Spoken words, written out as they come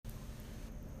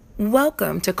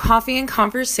Welcome to Coffee and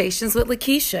Conversations with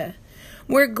Lakeisha.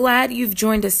 We're glad you've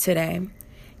joined us today.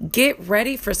 Get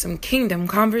ready for some kingdom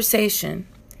conversation.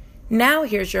 Now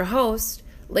here's your host,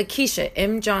 Lakeisha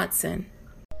M. Johnson.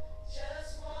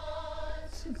 Just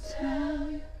want to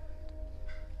tell you,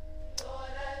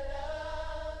 Lord, I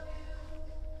love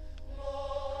you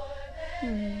more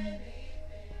than anything.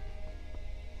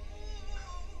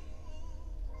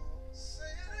 Say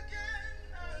it again,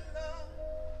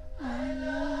 I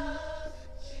love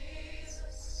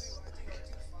Jesus.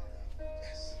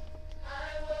 Yes.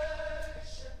 I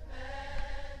worship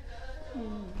and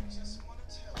adore. Just want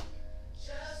to tell you.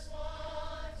 Just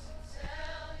want to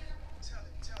tell you. Tell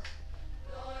it.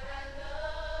 Lord, I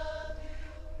love you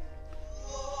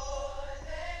more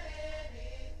than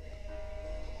anything.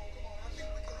 Come on. I think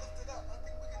we can lift it up. I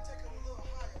think we can take it a little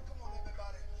higher. Come on,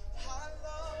 everybody. I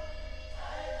love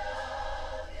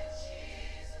you,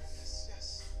 Jesus.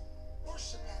 Yes.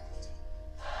 Worship and adore.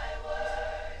 I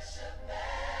worship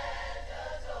and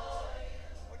adore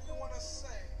you. What do you want to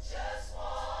say? Just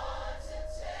want to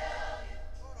tell you.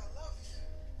 Lord, I love you.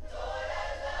 Lord, I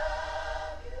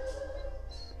love you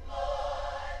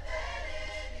more than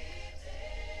anything.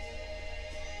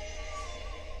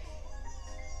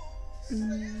 Say it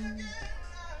again.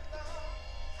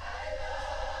 I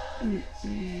love you,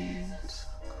 Jesus.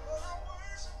 Lord, I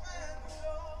worship and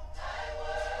adore. I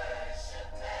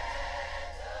worship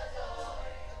and adore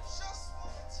you. Just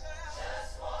want to tell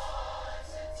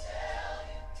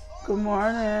you. Good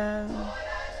morning. Lord, I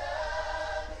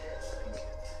love you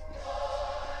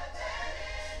more than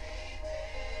anything.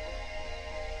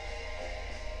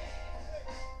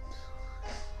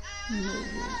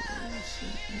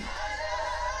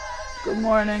 Good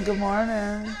morning. Good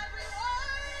morning. I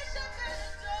worship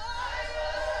and adore. I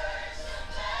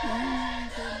worship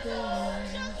and adore.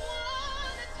 Just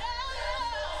want to tell you.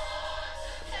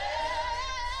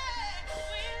 Hey,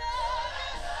 we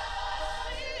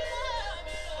love you,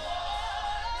 Lord.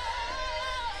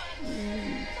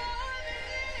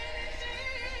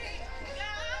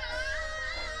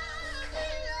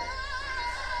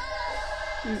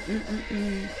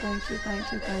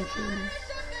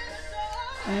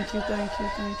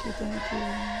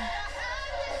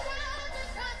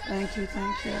 Thank you. Thank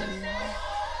you. Thank you.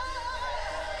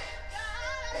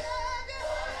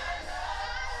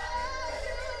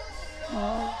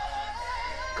 Oh,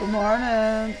 good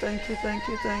morning. Thank you. Thank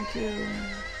you,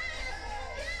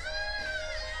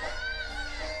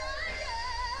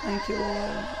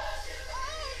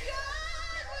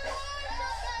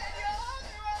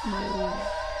 Lord.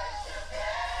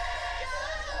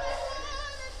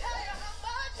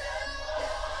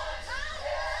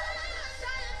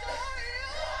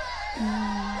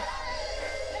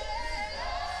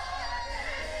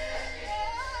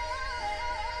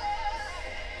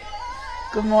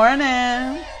 Good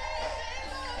morning.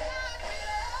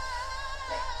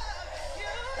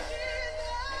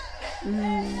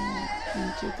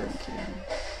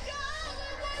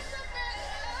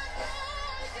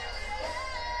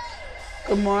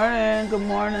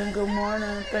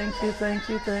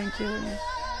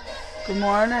 Thank you. Good morning. Thank you. Good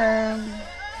morning.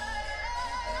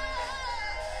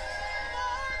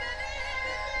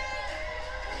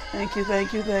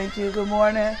 Thank you. Good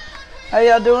morning. How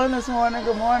y'all doing this morning?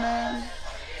 Good morning.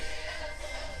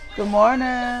 Good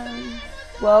morning.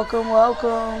 Welcome.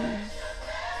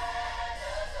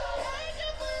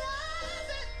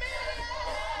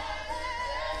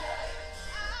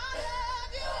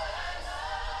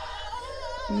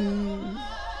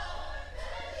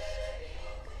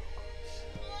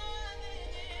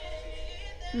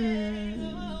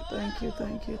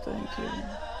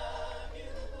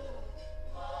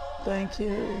 Thank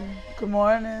you. Good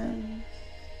morning.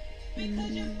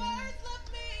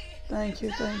 Thank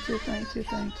you.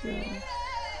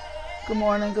 Good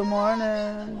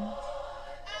morning.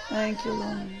 Thank you,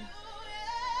 Lord.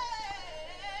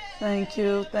 Thank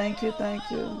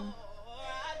you.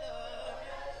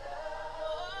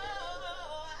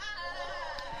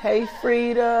 Hey,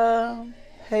 Frida.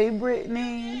 Hey,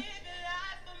 Brittany.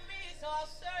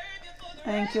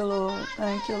 Thank you, Lord.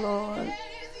 Thank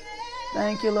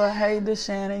you, Lord. Hey,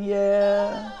 DeShannon.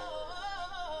 Yeah.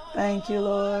 Thank you,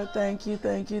 Lord. Thank you.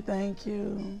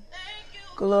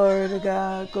 Glory to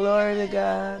God.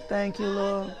 Thank you,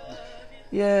 Lord.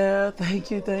 Yeah.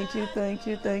 Thank you.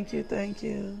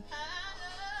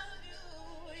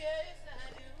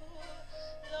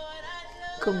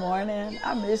 Good morning.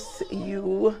 I miss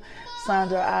you,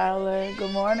 Sandra Eiler.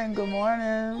 Good morning.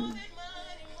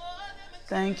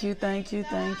 Thank you.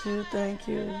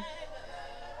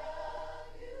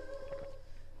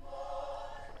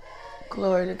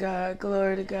 Glory to God.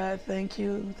 Glory to God. Thank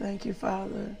you. Thank you,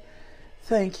 Father.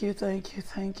 Thank you. Thank you.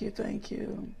 Thank you. Thank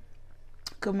you.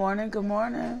 Good morning. Good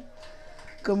morning.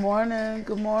 Good morning.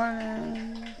 Good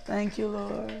morning. Thank you,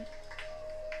 Lord.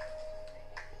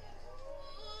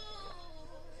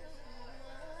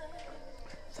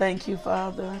 Thank you,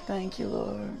 Father. Thank you,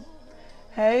 Lord.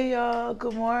 Hey, y'all.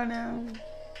 Good morning.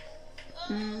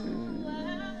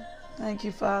 Thank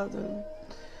you, Father.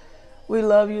 We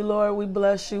love you, Lord. We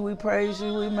bless you. We praise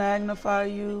you. We magnify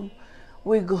you.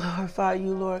 We glorify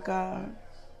you, Lord God.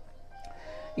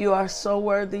 You are so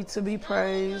worthy to be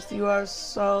praised. You are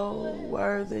so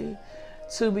worthy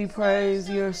to be praised.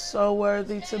 You're so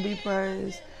worthy to be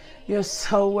praised. You're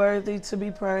so worthy to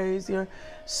be praised. You're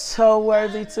so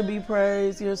worthy to be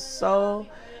praised. You're so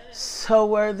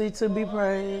worthy to be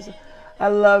praised. I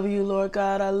love you, Lord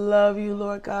God. I love you,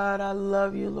 Lord God. I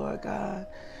love you, Lord God.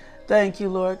 Thank you,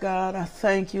 Lord God. I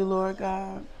thank you, Lord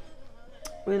God.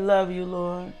 We love you,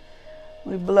 Lord.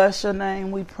 We bless your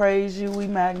name. We praise you. We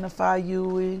magnify you.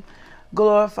 We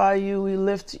glorify you. We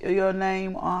lift your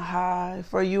name on high.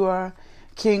 For you are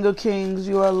King of kings.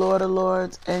 You are Lord of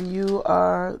lords. And you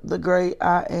are the great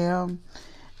I am.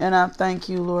 And I thank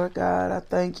you, Lord God. I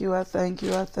thank you. I thank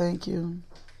you. I thank you.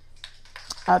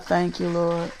 I thank you,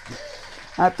 Lord.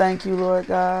 I thank you, Lord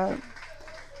God.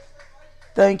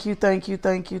 Thank you, thank you,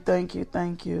 thank you, thank you,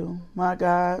 thank you, my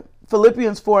God.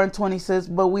 Philippians 4:20 says,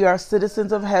 but we are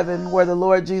citizens of heaven where the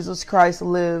Lord Jesus Christ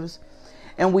lives,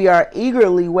 and we are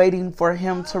eagerly waiting for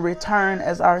him to return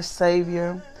as our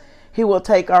Savior. He will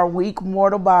take our weak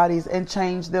mortal bodies and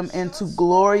change them into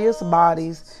glorious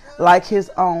bodies like his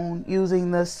own,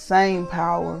 using the same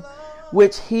power,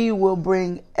 which he will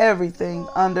bring everything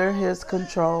under his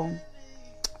control.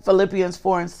 Philippians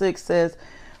 4:6 says,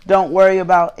 don't worry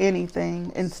about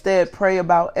anything. Instead, pray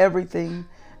about everything.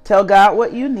 Tell God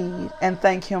what you need and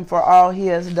thank him for all he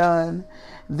has done.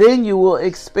 Then you will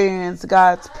experience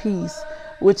God's peace,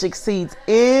 which exceeds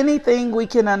anything we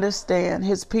can understand.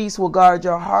 His peace will guard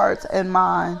your hearts and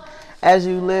mind as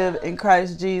you live in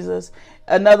Christ Jesus.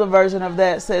 Another version of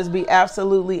that says, be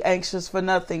absolutely anxious for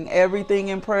nothing, everything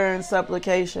in prayer and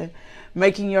supplication,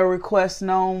 making your requests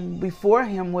known before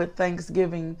him with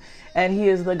thanksgiving. And he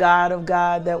is the God of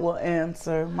God that will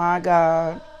answer. My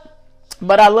God.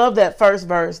 But I love that first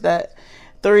verse, that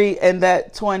 3 and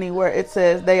that 20, where it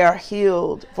says they are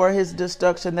healed for his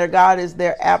destruction. Their God is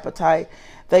their appetite.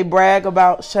 They brag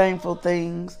about shameful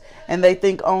things and they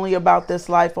think only about this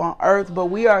life on earth. But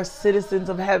we are citizens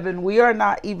of heaven. We are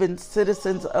not even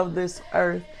citizens of this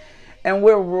earth. And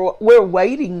we're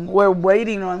waiting. We're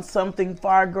waiting on something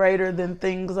far greater than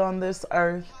things on this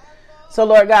earth. So,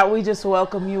 Lord God, we just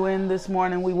welcome you in this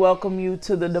morning. We welcome you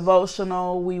to the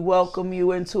devotional. We welcome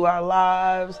you into our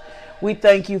lives. We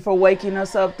thank you for waking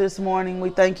us up this morning. We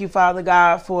thank you, Father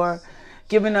God, for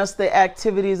giving us the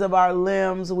activities of our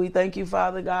limbs. We thank you,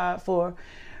 Father God, for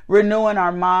renewing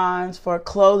our minds, for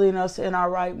clothing us in our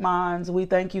right minds. We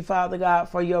thank you, Father God,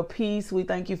 for your peace. We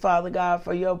thank you, Father God,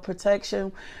 for your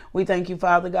protection. We thank you,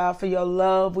 Father God, for your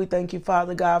love. We thank you,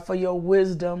 Father God, for your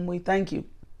wisdom. We thank you,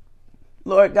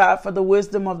 Lord God, for the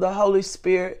wisdom of the Holy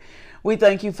Spirit. We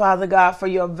thank you, Father God, for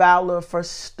your valor, for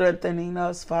strengthening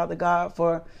us, Father God,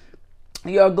 for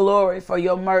your glory, for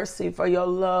your mercy, for your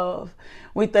love.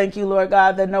 We thank you, Lord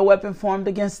God, that no weapon formed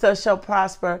against us shall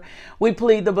prosper. We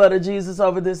plead the blood of Jesus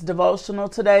over this devotional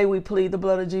today. We plead the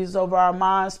blood of Jesus over our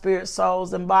mind, spirit,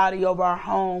 souls, and body, over our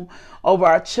home, over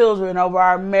our children, over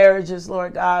our marriages,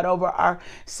 Lord God, over our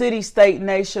city, state,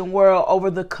 nation, world,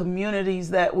 over the communities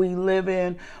that we live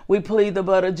in. We plead the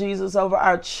blood of Jesus over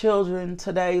our children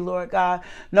today, Lord God.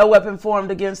 No weapon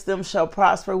formed against them shall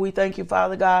prosper. We thank you,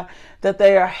 Father God, that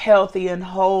they are healthy and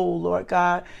whole, Lord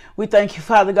God. We thank you,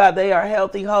 Father God, they are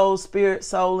healthy, whole, spirit,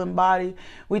 soul, and body.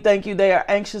 We thank you they are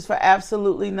anxious for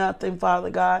absolutely nothing, Father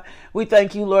God. We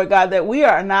thank you, Lord God, that we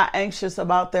are not anxious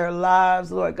about their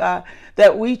lives, Lord God,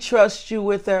 that we trust you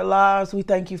with their lives. We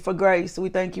thank you for grace. We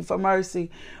thank you for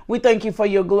mercy. We thank you for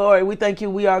your glory. We thank you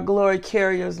we are glory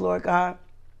carriers, Lord God.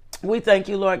 We thank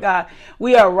you, Lord God.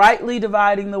 We are rightly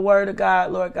dividing the word of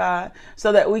God, Lord God,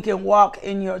 so that we can walk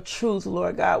in your truth,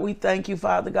 Lord God. We thank you,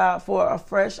 Father God, for a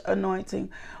fresh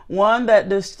anointing, one that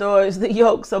destroys the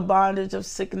yokes of bondage of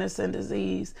sickness and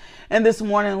disease. And this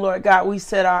morning, Lord God, we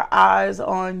set our eyes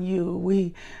on you.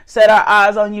 We set our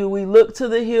eyes on you. We look to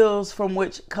the hills from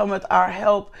which cometh our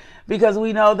help, because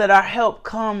we know that our help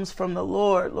comes from the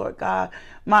Lord, Lord God.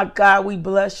 My God, we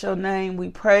bless your name. We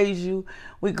praise you.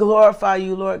 We glorify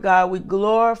you, Lord God. We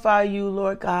glorify you,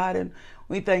 Lord God. And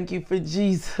we thank you for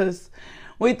Jesus.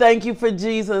 We thank you for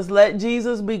Jesus. Let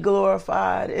Jesus be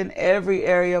glorified in every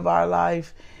area of our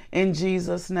life. in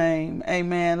Jesus' name.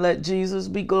 Amen. Let Jesus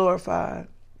be glorified.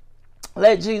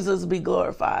 Let Jesus be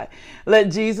glorified.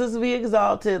 Let Jesus be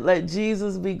exalted. Let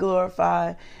Jesus be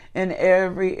glorified in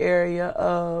every area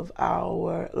of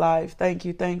our life. Thank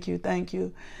you, thank you, thank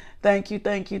you. Thank you,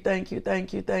 thank you, thank you,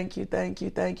 thank you, thank you, thank you,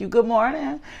 thank you. Good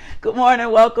morning. Good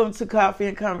morning. Welcome to Coffee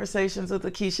and Conversations with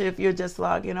Lakeisha. If you're just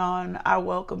logging on, I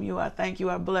welcome you. I thank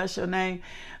you. I bless your name.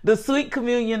 The sweet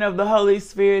communion of the Holy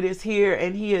Spirit is here,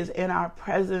 and He is in our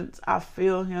presence. I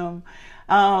feel Him.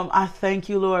 I thank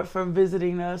you, Lord, for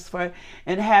visiting us, for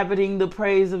inhabiting the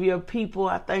praise of your people.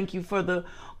 I thank you for the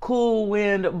cool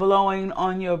wind blowing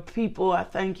on your people. I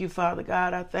thank you, Father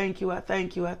God. I thank you. I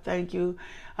thank you. I thank you.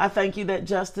 I thank you that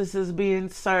justice is being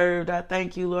served. I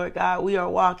thank you, Lord God. We are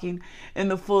walking in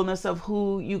the fullness of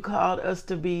who you called us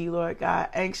to be, Lord God,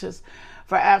 anxious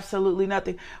for absolutely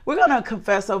nothing. We're going to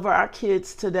confess over our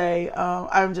kids today.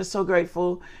 I'm just so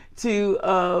grateful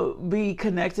to be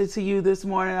connected to you this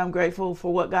morning. I'm grateful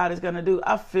for what God is going to do.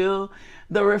 I feel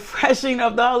the refreshing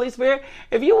of the Holy Spirit.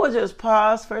 If you will just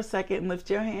pause for a second and lift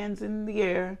your hands in the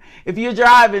air. If you're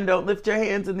driving, don't lift your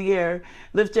hands in the air.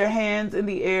 Lift your hands in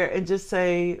the air and just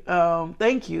say,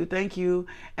 thank you,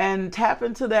 and tap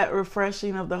into that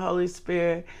refreshing of the Holy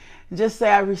Spirit. Just say,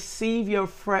 I receive your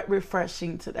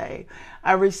refreshing today.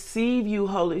 I receive you,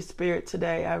 Holy Spirit,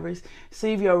 today. I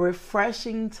receive your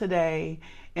refreshing today.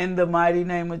 In the mighty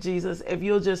name of Jesus, if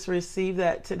you'll just receive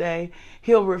that today,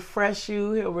 He'll refresh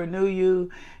you, He'll renew you,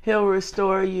 He'll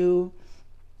restore you.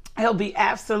 He'll be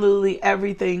absolutely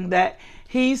everything that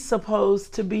He's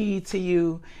supposed to be to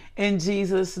you. In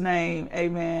Jesus' name,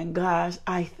 amen. Gosh,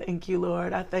 I thank you,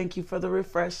 Lord. I thank you for the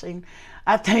refreshing.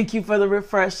 I thank you for the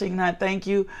refreshing. I thank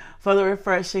you for the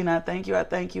refreshing. I thank you. I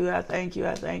thank you. I thank you.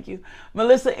 I thank you.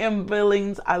 Melissa M.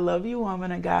 Billings, I love you,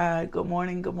 woman of God. Good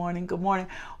morning. Good morning. Good morning.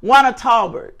 Juana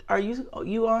Talbert, are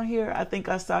you on here? I think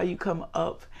I saw you come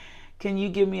up. Can you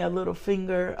give me a little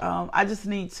finger? I just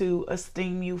need to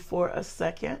esteem you for a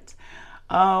second.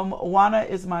 Juana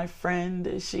is my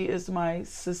friend. She is my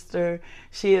sister.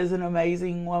 She is an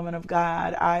amazing woman of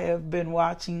God. I have been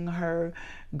watching her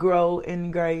grow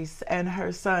in grace, and her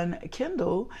son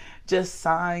Kendall just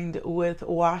signed with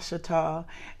Ouachita,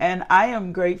 and I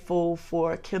am grateful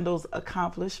for Kendall's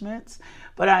accomplishments,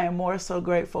 but I am more so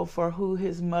grateful for who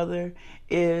his mother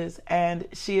is. And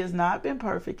she has not been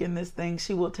perfect in this thing.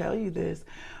 She will tell you this,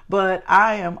 but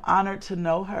I am honored to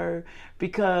know her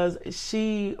because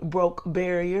she broke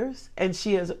barriers, and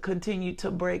she has continued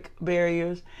to break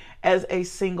barriers as a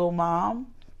single mom.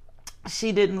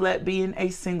 She didn't let being a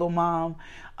single mom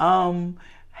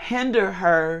hinder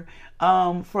her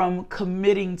from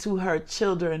committing to her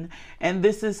children. And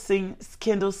this is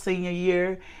Kendall's senior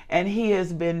year, and he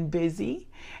has been busy,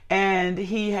 and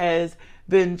he has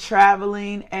been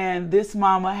traveling, and this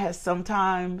mama has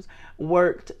sometimes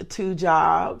worked 2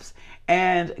 jobs,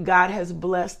 and God has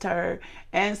blessed her.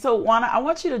 And so, Juana, I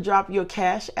want you to drop your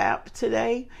Cash App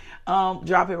today.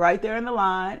 Drop it right there in the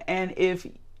line. And if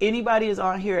anybody is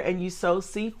on here and you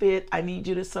see fit, I need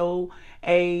you to sow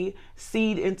a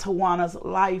seed into Juana's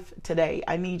life today.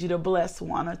 I need you to bless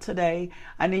Juana today.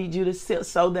 I need you to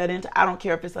sow that into, I don't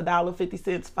care if it's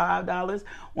 $1.50, $5.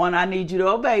 Juana, I need you to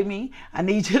obey me. I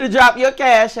need you to drop your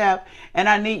Cash App, and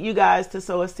I need you guys to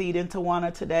sow a seed into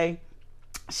Juana today.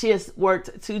 She has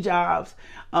worked 2 jobs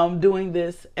doing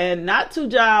this, and not 2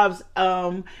 jobs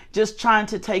just trying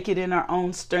to take it in her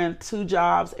own strength, 2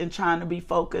 jobs and trying to be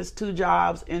focused, 2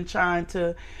 jobs and trying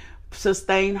to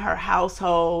sustain her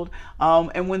household.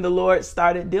 And when the Lord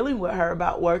started dealing with her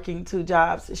about working 2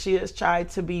 jobs, she has tried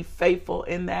to be faithful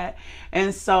in that.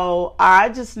 And so I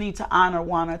just need to honor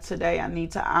Juana today. I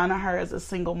need to honor her as a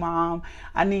single mom.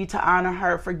 I need to honor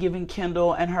her for giving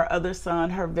Kendall and her other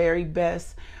son her very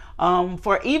best.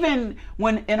 For even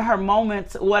when in her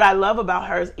moments, what I love about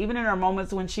her is even in her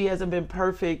moments when she hasn't been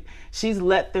perfect, she's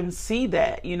let them see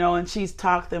that, and she's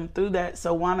talked them through that.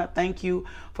 So Juana, thank you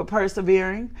for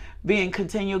persevering, being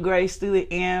continual grace through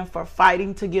the end, for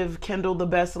fighting to give Kendall the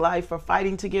best life, for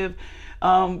fighting to give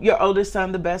your older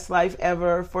son the best life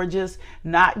ever, for just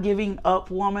not giving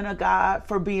up, woman of God,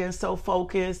 for being so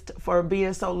focused, for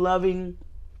being so loving,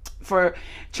 for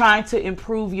trying to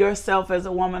improve yourself as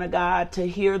a woman of God, to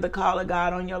hear the call of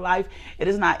God on your life. It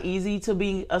is not easy to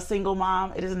be a single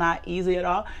mom. It is not easy at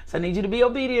all. So I need you to be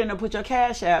obedient and put your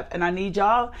Cash App, and I need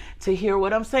y'all to hear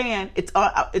what I'm saying. It's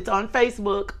on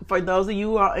Facebook for those of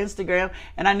you who are on Instagram,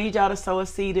 and I need y'all to sow a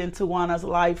seed into Juana's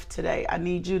life today. I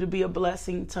need you to be a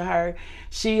blessing to her.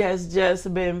 She has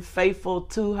just been faithful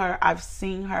to her. I've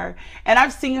seen her, and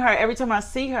I've seen her every time I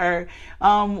see her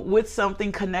with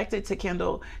something connected to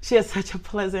Kendall. She has such a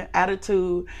pleasant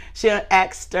attitude. She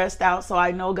acts stressed out. So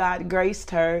I know God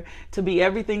graced her to be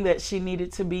everything that she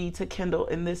needed to be to Kindle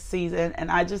in this season. And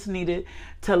I just needed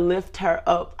to lift her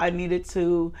up. I needed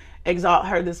to exalt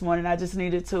her this morning. I just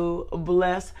needed to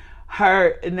bless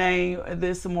her name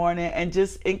this morning and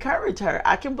just encourage her.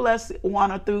 I can bless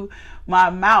Juana through my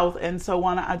mouth. And so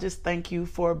Juana, I just thank you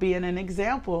for being an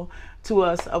example to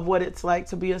us of what it's like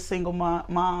to be a single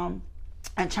mom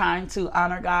and trying to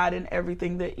honor God in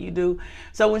everything that you do.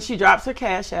 So when she drops her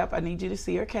Cash App, I need you to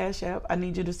see her Cash App. I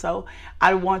need you to sow.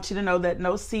 I want you to know that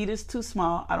no seed is too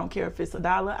small. I don't care if it's $1.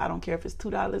 I don't care if it's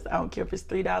 $2. I don't care if it's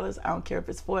 $3. I don't care if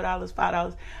it's $4,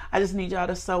 $5. I just need y'all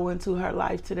to sow into her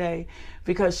life today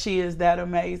because she is that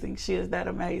amazing. She is that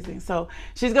amazing. So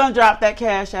she's going to drop that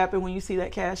Cash App. And when you see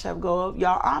that Cash App go up,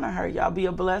 y'all honor her. Y'all be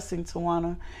a blessing to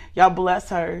Juana. Y'all bless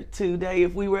her today.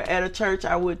 If we were at a church,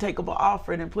 I would take up an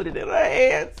offering and put it in her hands.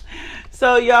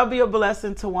 So y'all be a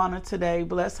blessing to Juana today.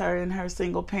 Bless her in her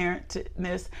single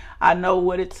parentness. I know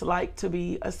what it's like to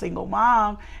be a single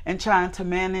mom and trying to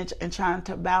manage and trying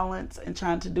to balance and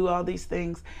trying to do all these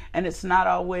things. And it's not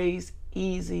always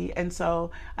easy. And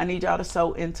so I need y'all to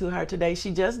sow into her today.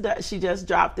 She just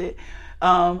dropped it.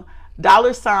 $,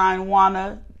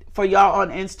 Juana, for y'all on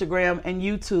Instagram and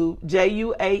YouTube,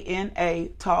 Juana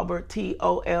Tolbert,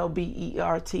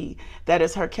 Tolbert. That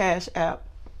is her Cash App.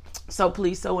 So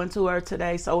please sow into her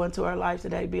today, sow into her life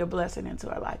today, be a blessing into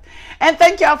her life. And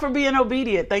thank y'all for being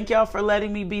obedient. Thank y'all for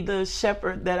letting me be the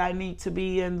shepherd that I need to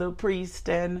be, and the priest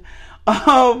and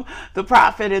the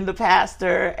prophet and the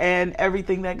pastor and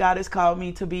everything that God has called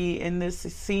me to be in this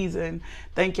season.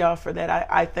 Thank y'all for that.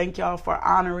 I thank y'all for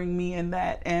honoring me in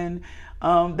that. And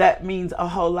that means a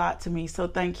whole lot to me. So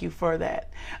thank you for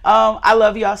that. I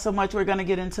love y'all so much. We're going to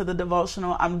get into the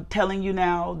devotional. I'm telling you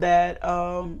now that,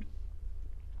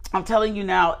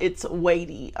 it's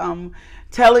weighty. I'm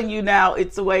telling you now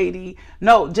it's weighty.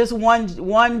 No, just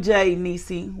one J,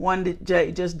 Nisi. One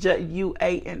J, just Uana,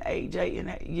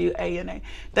 Uana.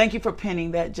 Thank you for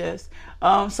pinning that, Jess.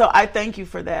 So I thank you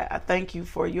for that. I thank you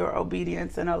for your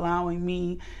obedience and allowing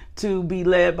me to be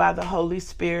led by the Holy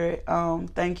Spirit.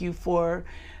 Thank you for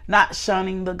not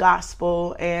shunning the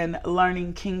gospel and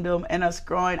learning kingdom and us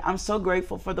growing. I'm so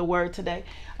grateful for the word today.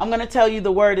 I'm going to tell you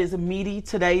the word is meaty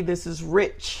today. This is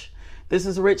rich. This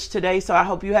is rich today. So I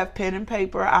hope you have pen and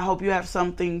paper. I hope you have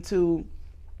something to,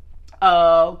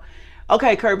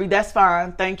 okay, Kirby, that's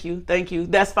fine. Thank you. Thank you.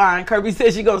 That's fine. Kirby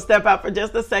says you're going to step out for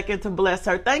just a second to bless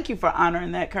her. Thank you for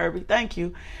honoring that, Kirby. Thank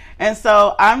you. And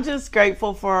so I'm just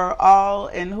grateful for all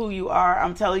and who you are.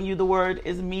 I'm telling you the word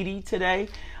is meaty today.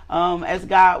 As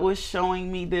God was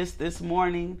showing me this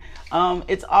morning,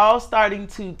 it's all starting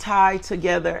to tie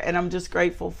together, and I'm just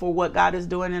grateful for what God is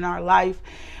doing in our life.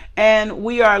 And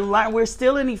we're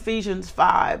still in Ephesians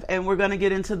 5, and we're going to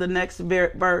get into the next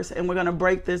verse, and we're going to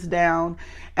break this down.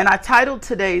 And I titled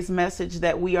today's message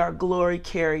that we are glory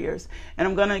carriers, and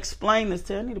I'm going to explain this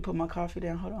to you. I need to put my coffee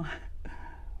down. Hold on.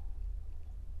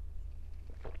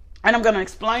 And I'm going to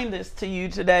explain this to you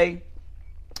today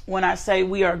when I say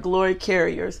we are glory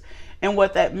carriers and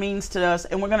what that means to us.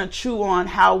 And we're going to chew on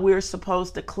how we're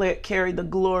supposed to carry the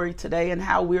glory today, and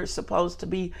how we're supposed to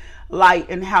be light,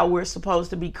 and how we're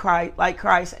supposed to be like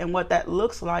Christ, and what that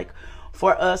looks like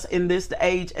for us in this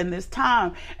age and this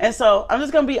time. And so I'm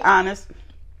just going to be honest.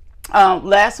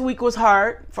 Last week was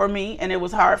hard for me, and it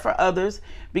was hard for others,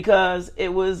 because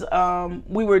it was,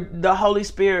 the Holy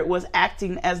Spirit was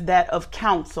acting as that of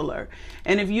counselor.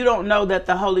 And if you don't know that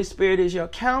the Holy Spirit is your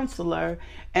counselor,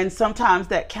 and sometimes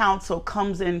that counsel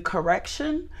comes in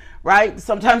correction, right?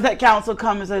 Sometimes that counsel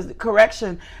comes as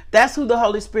correction. That's who the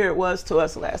Holy Spirit was to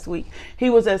us last week.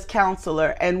 He was as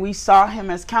counselor, and we saw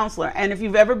him as counselor. And if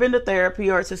you've ever been to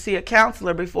therapy or to see a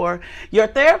counselor before, your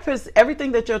therapist,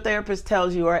 everything that your therapist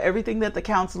tells you or everything that the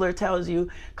counselor tells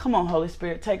you, come on, Holy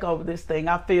Spirit, take over this thing.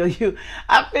 I feel you.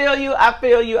 I feel you. I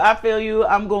feel you. I feel you.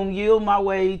 I'm going to yield my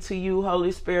way to you,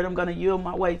 Holy Spirit. I'm going to yield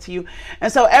my way to you.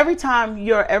 And so every time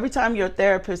your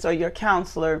therapist or your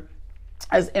counselor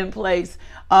is in place,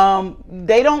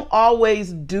 they don't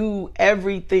always do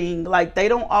everything. Like, they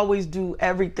don't always do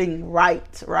everything right?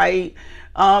 They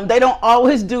don't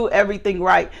always do everything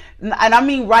right. And I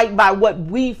mean right by what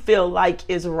we feel like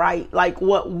is right. Like,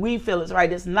 what we feel is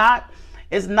right. It's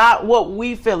not what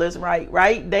we feel is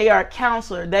right? They are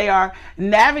counselor. They are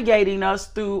navigating us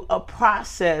through a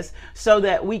process so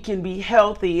that we can be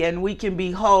healthy and we can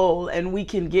be whole and we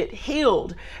can get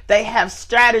healed. They have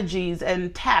strategies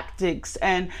and tactics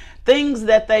and things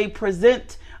that they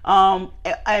present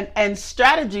and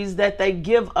strategies that they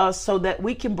give us so that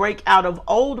we can break out of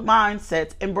old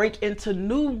mindsets and break into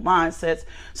new mindsets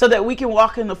so that we can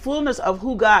walk in the fullness of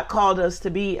who God called us to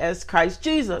be as Christ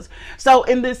Jesus. So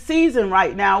in this season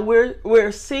right now,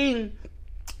 we're seeing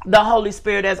the Holy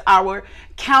Spirit as our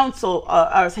counsel.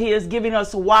 He is giving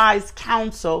us wise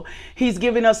counsel. He's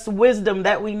giving us wisdom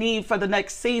that we need for the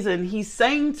next season. He's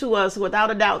saying to us without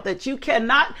a doubt that you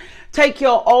cannot take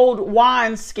your old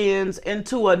wine skins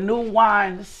into a new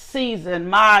wine season.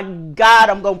 My God,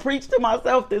 I'm going to preach to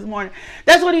myself this morning.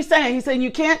 That's what he's saying. He's saying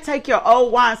you can't take your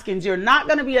old wine skins. You're not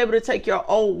going to be able to take your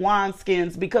old wine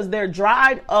skins because they're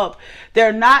dried up.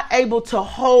 They're not able to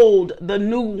hold the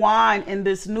new wine in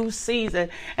this new season.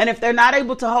 And if they're not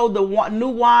able to hold the new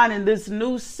wine in this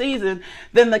new season,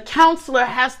 then the counselor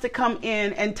has to come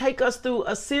in and take us through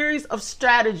a series of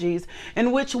strategies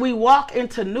in which we walk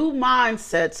into new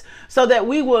mindsets so that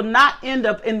we will not end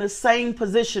up in the same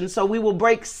position. So we will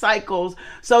break cycles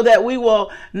so that we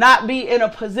will not be in a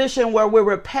position where we're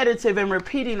repetitive and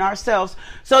repeating ourselves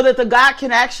so that the God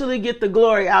can actually get the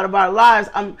glory out of our lives.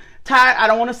 I'm tired. I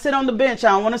don't want to sit on the bench. I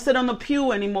don't want to sit on the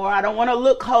pew anymore. I don't want to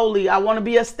look holy. I want to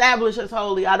be established as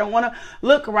holy. I don't want to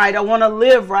look right. I want to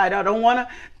live right. I don't want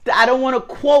to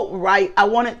quote right. I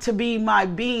want it to be my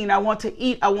being. I want to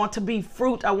eat. I want to be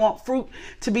fruit. I want fruit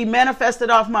to be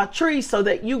manifested off my tree so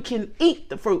that you can eat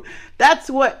the fruit. That's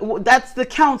the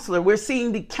counselor. We're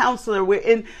seeing the counselor. We're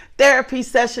in therapy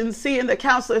sessions, seeing the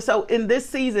counselor. So in this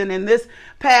season, in this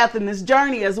path, in this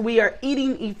journey, as we are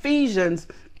eating Ephesians,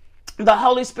 the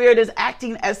Holy Spirit is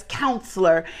acting as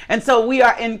counselor. And so we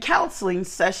are in counseling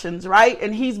sessions, right?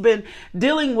 And he's been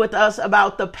dealing with us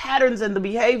about the patterns and the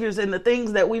behaviors and the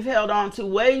things that we've held on to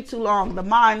way too long, the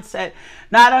mindset,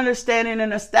 not understanding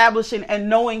and establishing and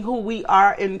knowing who we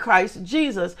are in Christ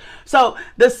Jesus. So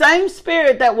the same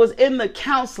spirit that was in the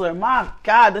counselor, my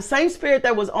God, the same spirit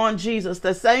that was on Jesus,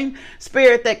 the same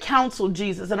spirit that counseled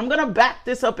Jesus, and I'm going to back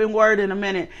this up in word in a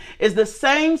minute, is the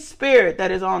same spirit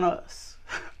that is on us.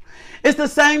 It's the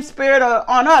same spirit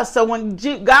on us. So when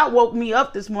God woke me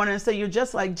up this morning and said, you're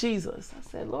just like Jesus, I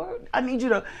said, Lord, I need you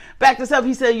to back this up.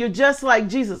 He said, you're just like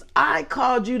Jesus. I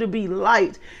called you to be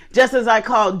light, just as I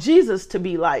called Jesus to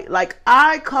be light. Like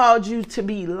I called you to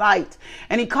be light.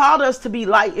 And he called us to be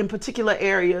light in particular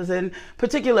areas and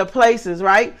particular places,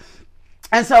 right?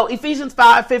 And so Ephesians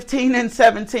 5:15 and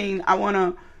 17, I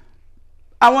want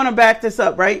to back this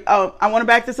up, right? I want to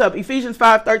back this up. Ephesians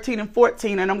 5:13 and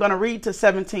 14, and I'm going to read to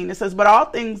 17. It says, but all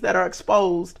things that are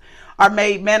exposed are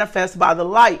made manifest by the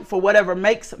light, for whatever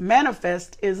makes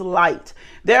manifest is light.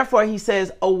 Therefore, he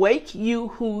says, awake you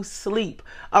who sleep,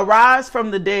 arise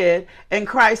from the dead, and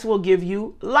Christ will give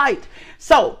you light.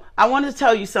 So I want to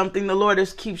tell you something. The Lord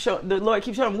keeps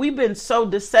showing. We've been so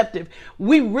deceptive.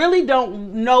 We really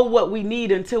don't know what we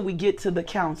need until we get to the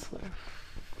counselor.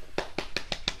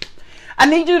 I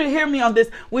need you to hear me on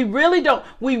this. We really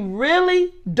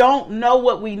don't know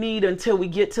what we need until we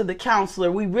get to the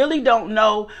counselor. We really don't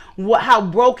know how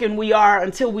broken we are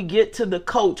until we get to the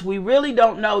coach. We really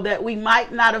don't know that we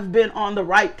might not have been on the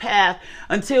right path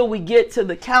until we get to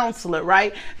the counselor,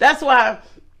 right? That's why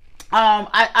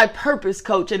I purpose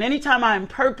coach. And anytime I'm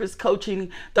purpose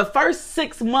coaching, the first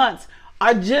 6 months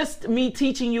are just me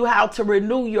teaching you how to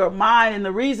renew your mind. And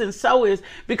the reason so is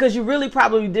because you really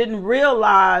probably didn't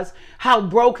realize how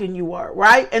broken you were,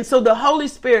 right? And so the Holy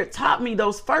Spirit taught me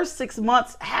those first 6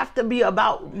 months have to be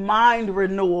about mind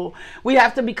renewal. We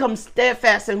have to become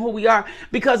steadfast in who we are,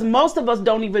 because most of us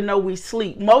don't even know we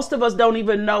sleep. Most of us don't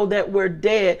even know that we're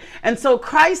dead. And so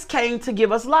Christ came to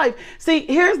give us life. See,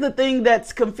 here's the thing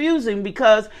that's confusing,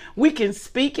 because we can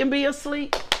speak and be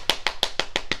asleep.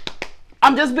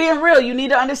 I'm just being real. You need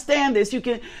to understand this. You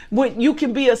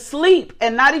can be asleep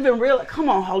and not even realize. Come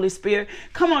on, Holy Spirit.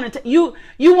 Come on. You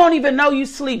won't even know you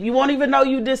sleep. You won't even know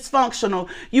you dysfunctional.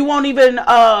 You won't even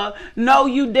know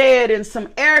you dead in some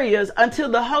areas until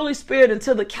the Holy Spirit,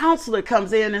 until the counselor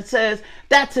comes in and says,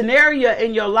 that's an area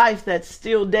in your life that's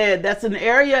still dead. That's an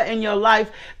area in your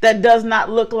life that does not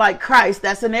look like Christ.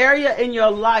 That's an area in your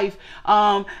life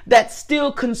that's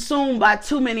still consumed by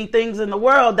too many things in the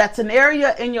world. That's an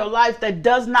area in your life that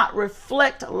does not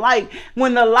reflect light.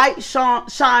 When the light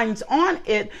shines on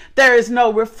it, there is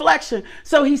no reflection.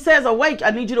 So he says, awake. I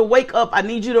need you to wake up. I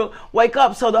need you to wake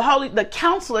up. So the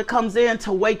counselor comes in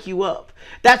to wake you up.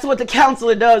 That's what the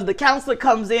counselor does. The counselor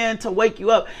comes in to wake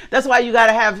you up. That's why you got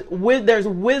to have, there's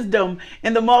wisdom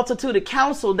in the multitude of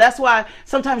counsel. That's why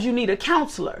sometimes you need a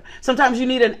counselor. Sometimes you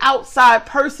need an outside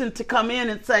person to come in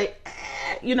and say,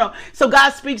 so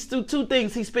God speaks through two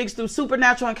things. He speaks through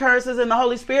supernatural occurrences in the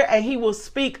Holy Spirit, and he will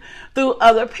speak through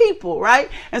other people, right?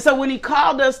 And so when he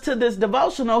called us to this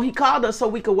devotional, he called us so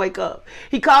we could wake up.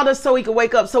 He called us so we could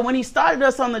wake up. So when he started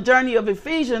us on the journey of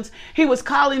Ephesians, he was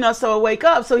calling us so we wake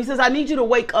up. So he says, I need you to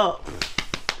wake up.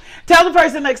 Tell the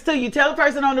person next to you, tell the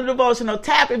person on the devotional,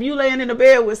 tap if you laying in the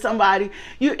bed with somebody,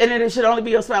 and it should only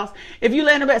be your spouse. If you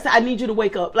lay in the bed, say, I need you to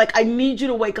wake up. Like, I need you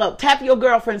to wake up. Tap your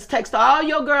girlfriends, text all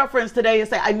your girlfriends today and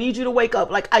say, I need you to wake up.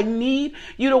 Like, I need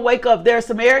you to wake up. There are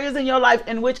some areas in your life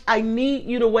in which I need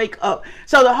you to wake up.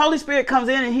 So the Holy Spirit comes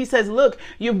in and he says, look,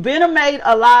 you've been made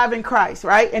alive in Christ,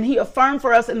 right? And he affirmed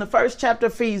for us in the first chapter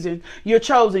of Ephesians, you're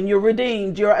chosen, you're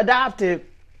redeemed, you're adopted.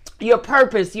 Your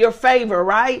purpose, your favor,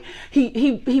 right?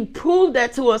 He proved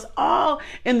that to us all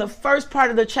in the first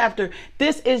part of the chapter.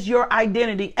 This is your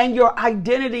identity, and your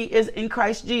identity is in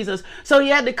Christ Jesus. So he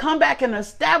had to come back and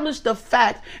establish the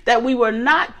fact that we were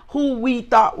not who we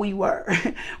thought we were.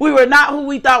 We were not who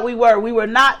we thought we were. We were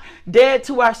not dead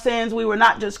to our sins. We were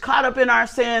not just caught up in our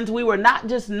sins. We were not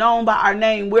just known by our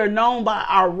name. We're known by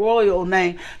our royal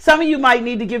name. Some of you might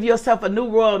need to give yourself a new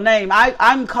royal name.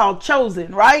 I'm called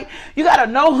Chosen, right? You got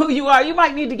to know who you are. You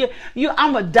might need to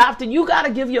I'm adopted. You got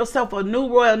to give yourself a new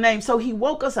royal name. So he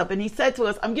woke us up and he said to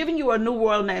us, I'm giving you a new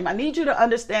royal name. I need you to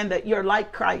understand that you're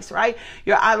like Christ, right?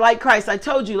 I like Christ. I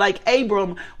told you, like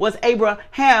Abram was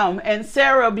Abraham, and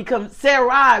Sarai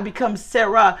becomes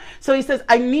Sarah. So he says,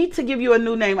 I need to give you a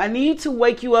new name. I need to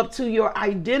wake you up to your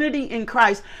identity in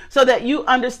Christ so that you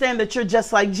understand that you're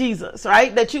just like Jesus,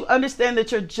 right? That you understand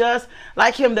that you're just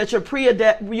like him, that you're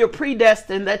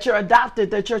predestined, that you're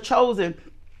adopted, that you're chosen,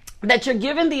 that you're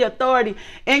given the authority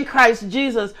in Christ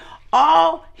Jesus,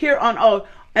 all here on earth.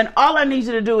 And all I need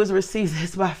you to do is receive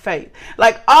this by faith.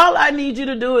 Like, all I need you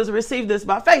to do is receive this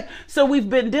by faith. So we've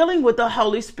been dealing with the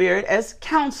Holy Spirit as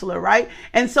counselor, right?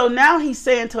 And so now he's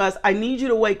saying to us, I need you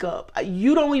to wake up.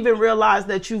 You don't even realize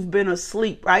that you've been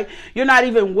asleep, right? You're not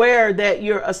even aware that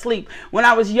you're asleep. When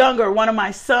I was younger, one of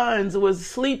my sons was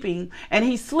sleeping and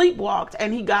he sleepwalked,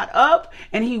 and he got up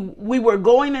and we were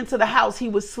going into the house. He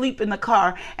was asleep in the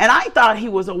car, and I thought he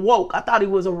was awoke. I thought he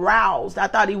was aroused. I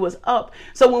thought he was up.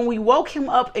 So when we woke him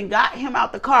up and got him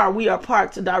out the car, we are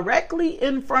parked directly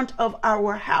in front of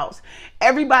our house.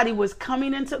 Everybody was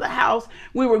coming into the house.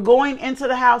 We were going into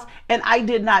the house, and I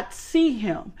did not see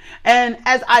him. And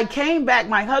as I came back,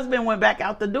 my husband went back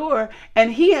out the door,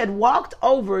 and he had walked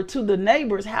over to the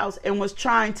neighbor's house and was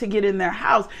trying to get in their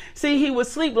house. See, he was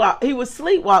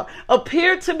sleepwalk,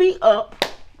 appeared to be up.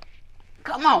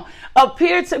 Come on.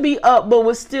 Appeared to be up, but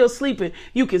was still sleeping.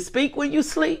 You can speak when you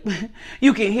sleep.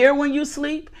 You can hear when you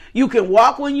sleep. You can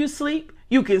walk when you sleep.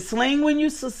 You can sling when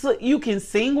you sleep. You can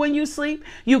sing when you sleep.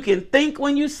 You can think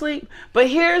when you sleep. But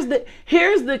here's the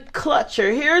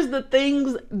clutcher. Here's the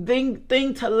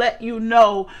thing to let you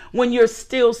know when you're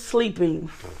still sleeping.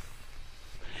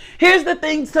 Here's the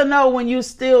things to know when you're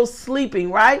still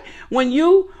sleeping, right? When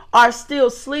you are still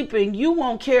sleeping, you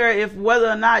won't care if whether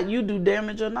or not you do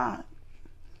damage or not.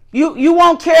 You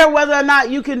won't care whether or not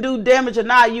you can do damage or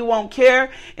not. You won't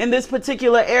care in this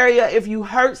particular area if you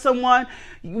hurt someone.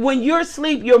 When you're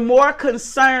asleep, you're more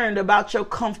concerned about your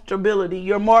comfortability.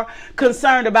 You're more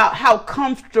concerned about how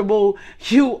comfortable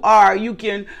you are. You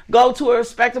can go to a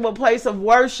respectable place of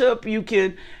worship. You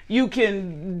can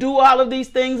do all of these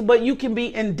things, but you can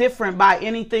be indifferent by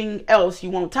anything else.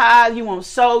 You won't tithe, you won't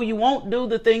sow, you won't do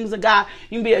the things of God.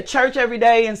 You can be at church every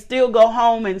day and still go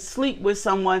home and sleep with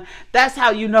someone. That's how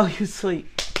you know you sleep.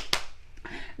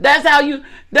 That's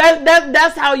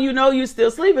how you know you're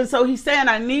still sleeping. So he's saying,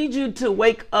 I need you to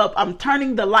wake up. I'm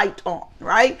turning the light on,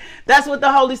 right? That's what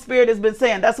the Holy Spirit has been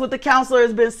saying. That's what the counselor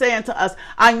has been saying to us.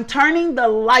 I'm turning the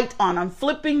light on. I'm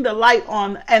flipping the light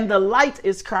on, and the light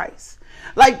is Christ.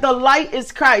 Like, the light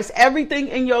is Christ. Everything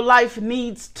in your life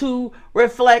needs to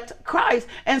reflect Christ.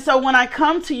 And so when I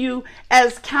come to you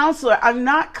as counselor, I'm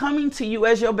not coming to you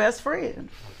as your best friend.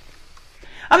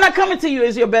 I'm not coming to you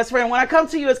as your best friend. When I come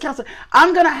to you as counselor,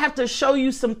 I'm going to have to show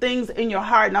you some things in your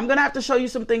heart, and I'm going to have to show you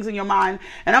some things in your mind,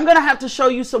 and I'm going to have to show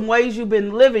you some ways you've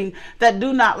been living that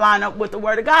do not line up with the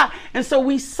word of God. And so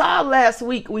we saw last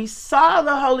week, we saw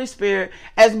the Holy Spirit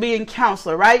as being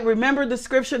counselor, right? Remember the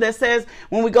scripture that says,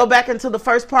 when we go back into the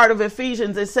first part of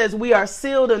Ephesians, it says we are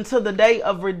sealed until the day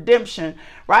of redemption,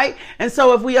 right? And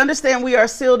so if we understand we are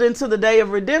sealed into the day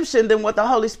of redemption, then what the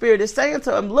Holy Spirit is saying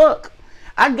to him, look,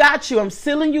 I got you. I'm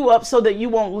sealing you up so that you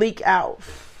won't leak out.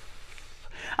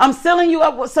 I'm sealing you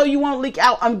up so you won't leak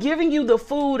out. I'm giving you the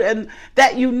food and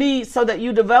that you need so that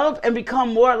you develop and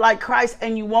become more like Christ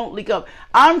and you won't leak up.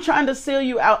 I'm trying to seal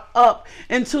you up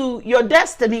into your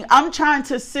destiny. I'm trying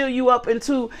to seal you up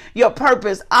into your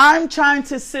purpose. I'm trying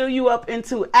to seal you up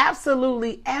into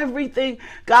absolutely everything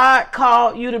God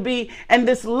called you to be. And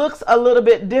this looks a little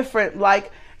bit different,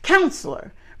 like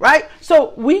counselor. Right?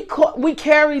 So we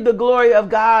carry the glory of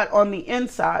God on the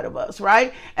inside of us,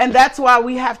 right? And that's why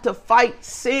we have to fight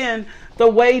sin the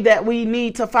way that we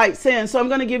need to fight sin. So I'm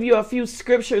going to give you a few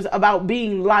scriptures about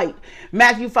being light.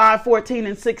 Matthew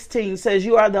 5:14-16 says,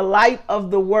 "You are the light of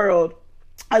the world.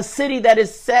 A city that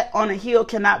is set on a hill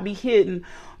cannot be hidden.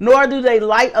 Nor do they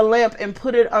light a lamp and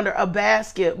put it under a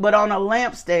basket, but on a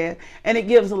lampstand, and it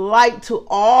gives light to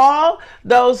all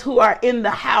those who are in the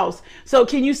house." So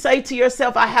can you say to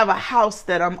yourself, I have a house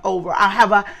that I'm over. I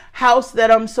have a house that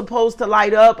I'm supposed to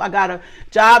light up. I got a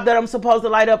job that I'm supposed to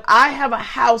light up. I have a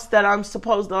house that I'm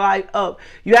supposed to light up.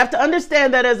 You have to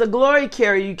understand that as a glory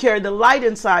carrier, you carry the light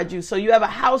inside you. So you have a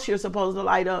house you're supposed to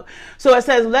light up. So it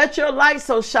says, "Let your light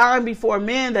so shine before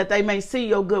men that they may see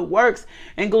your good works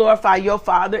and glorify your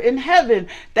Father in heaven."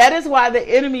 That is why the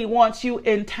enemy wants you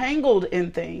entangled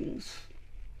in things.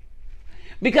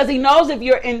 Because he knows if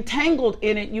you're entangled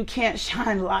in it, you can't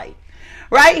shine light.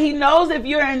 Right? He knows if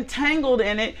you're entangled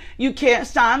in it, you can't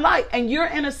shine light. And you're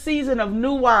in a season of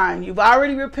new wine. You've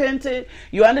already repented.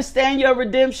 You understand your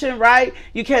redemption, right?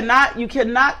 You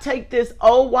cannot take this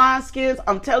old wineskins.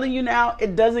 I'm telling you now,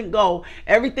 it doesn't go.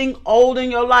 Everything old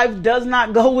in your life does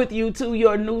not go with you to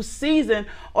your new season,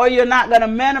 or you're not going to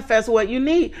manifest what you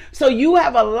need. So you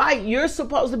have a light. You're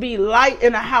supposed to be light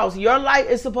in a house. Your light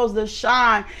is supposed to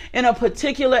shine in a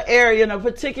particular area, in a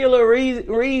particular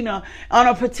arena, on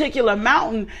a particular mountain.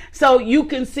 So you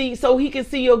can see, so he can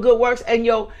see your good works and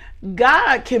your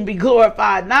God can be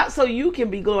glorified, not so you can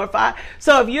be glorified.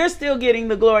 So if you're still getting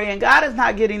the glory and God is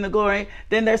not getting the glory,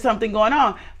 then there's something going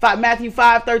on. Matthew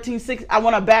 5:13-6. I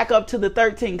want to back up to the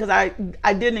 13 because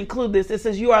I didn't include this. It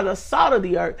says, "You are the salt of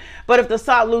the earth. But if the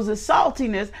salt loses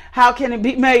saltiness, how can it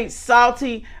be made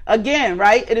salty again?"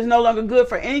 Right? It is no longer good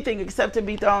for anything except to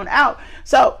be thrown out.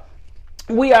 So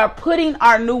we are putting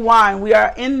our new wine. We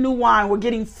are in new wine. We're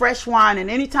getting fresh wine. And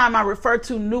anytime I refer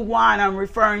to new wine, I'm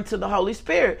referring to the Holy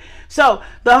Spirit. So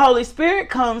the Holy Spirit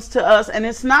comes to us, and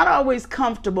it's not always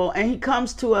comfortable. And he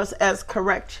comes to us as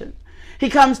correction. He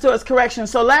comes to us correction.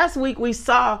 So last week we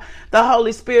saw the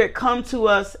Holy Spirit come to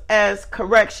us as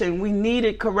correction. We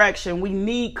needed correction. We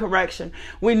need correction.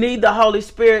 We need the Holy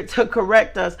Spirit to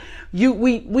correct us.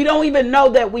 We don't even know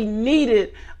that we need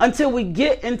it until we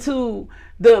get into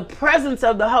the presence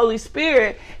of the Holy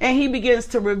Spirit and he begins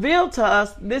to reveal to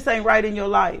us, this ain't right in your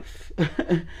life.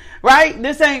 Right?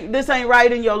 This ain't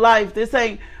right in your life. This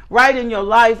ain't right in your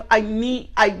life.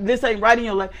 This ain't right in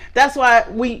your life. That's why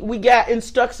we got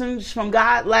instructions from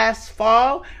God last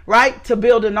fall, right? To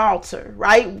build an altar,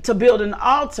 right? To build an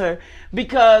altar,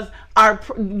 because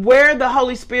where the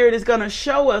Holy Spirit is going to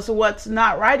show us what's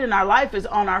not right in our life is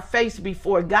on our face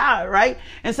before God, right?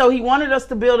 And so he wanted us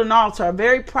to build an altar, a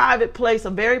very private place, a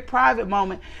very private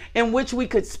moment in which we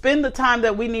could spend the time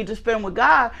that we need to spend with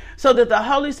God, so that the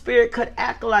Holy Spirit could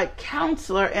act like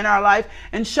counselor in our life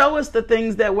and show us the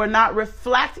things that were not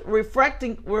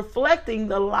reflecting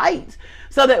the light,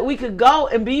 so that we could go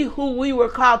and be who we were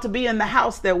called to be in the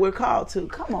house that we're called to.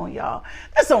 Come on, y'all.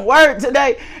 That's some word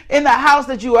today. In the house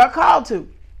that you are called to.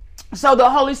 So the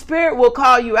Holy Spirit will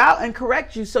call you out and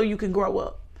correct you so you can grow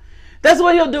up. That's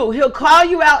what he'll do. He'll call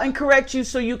you out and correct you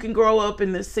so you can grow up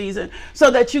in this season, so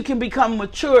that you can become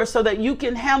mature, so that you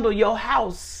can handle your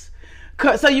house.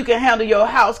 So you can handle your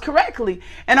house correctly.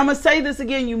 And I'm going to say this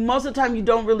again. Most of the time you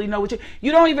don't really know what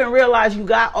you don't even realize you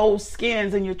got old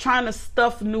skins and you're trying to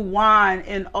stuff new wine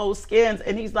in old skins.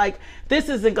 And he's like, this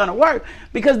isn't going to work,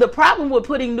 because the problem with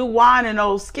putting new wine in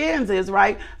old skins is,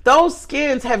 right, those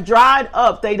skins have dried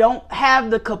up. They don't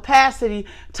have the capacity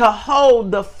to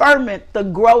hold the ferment, the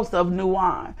growth of new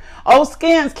wine. Old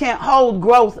skins can't hold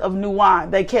growth of new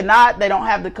wine. They cannot. They don't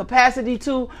have the capacity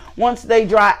to. Once they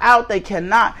dry out, they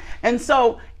cannot. And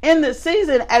so in this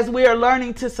season, as we are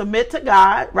learning to submit to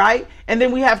God, right, and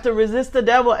then we have to resist the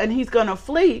devil and he's going to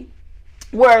flee,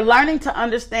 we're learning to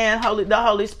understand the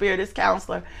Holy Spirit as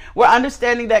counselor. We're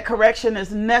understanding that correction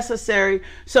is necessary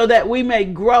so that we may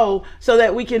grow, so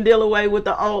that we can deal away with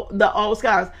the old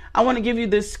skies. I want to give you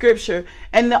this scripture.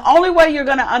 And the only way you're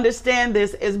going to understand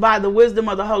this is by the wisdom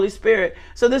of the Holy Spirit.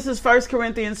 So this is 1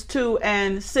 Corinthians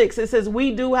 2:6. It says,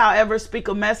 "We do, however, speak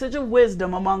a message of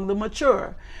wisdom among the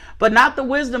mature. but not the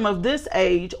wisdom of this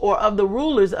age or of the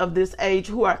rulers of this age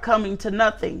who are coming to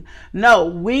nothing. No,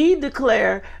 we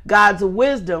declare God's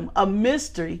wisdom, a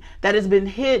mystery that has been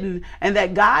hidden and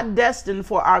that God destined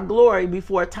for our glory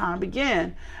before time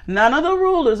began. None of the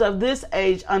rulers of this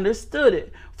age understood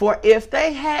it. For if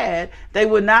they had, they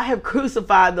would not have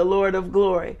crucified the Lord of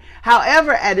glory.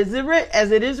 However, as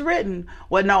it is written,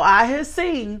 what no eye has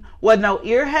seen, what no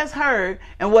ear has heard,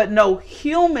 and what no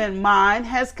human mind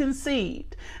has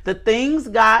conceived, the things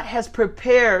God has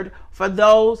prepared for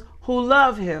those who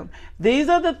love him. These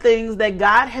are the things that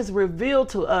God has revealed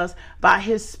to us by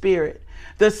his Spirit.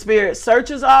 The Spirit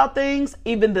searches all things,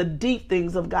 even the deep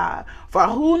things of God. For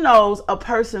who knows a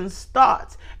person's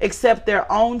thoughts except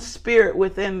their own spirit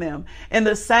within them? In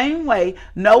the same way,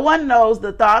 no one knows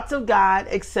the thoughts of God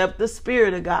except the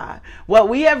Spirit of God. What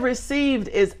we have received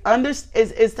is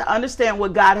to understand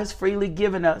what God has freely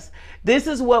given us. This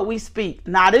is what we speak,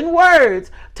 not in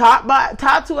words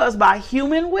taught to us by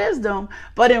human wisdom,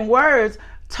 but in words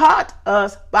taught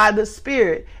us by the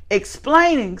Spirit,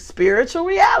 explaining spiritual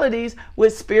realities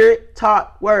with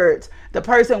Spirit-taught words. The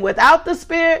person without the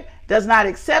Spirit does not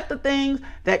accept the things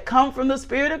that come from the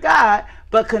Spirit of God,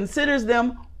 but considers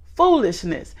them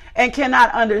foolishness and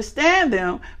cannot understand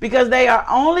them because they are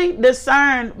only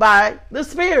discerned by the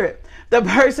Spirit. The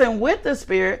person with the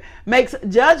Spirit makes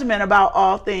judgment about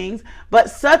all things, but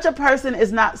such a person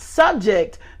is not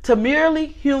subject to merely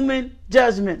human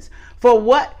judgments.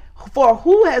 For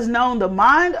who has known the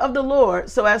mind of the Lord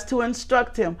so as to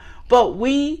instruct him? But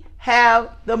we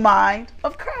have the mind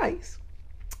of Christ.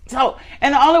 So,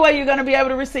 and the only way you're going to be able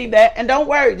to receive that, and don't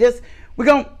worry,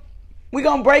 we're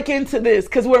going to break into this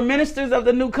because we're ministers of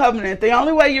the new covenant. The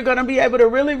only way you're going to be able to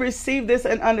really receive this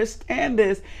and understand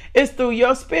this is through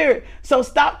your spirit. So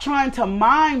stop trying to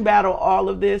mind battle all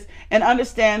of this and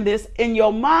understand this in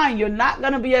your mind. You're not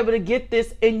going to be able to get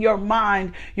this in your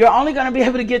mind. You're only going to be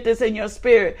able to get this in your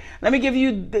spirit. Let me give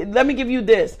you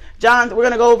this. John, we're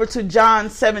going to go over to John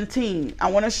 17. I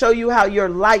want to show you how you're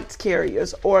light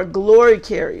carriers or glory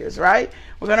carriers, right?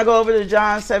 We're going to go over to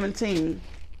John 17.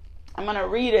 I'm going to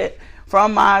read it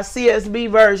from my CSB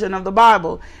version of the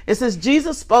Bible. It says,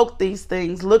 Jesus spoke these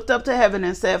things, looked up to heaven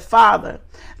and said, Father,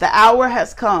 the hour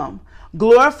has come.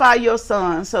 Glorify your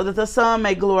Son so that the Son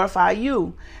may glorify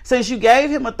you, since you gave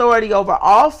him authority over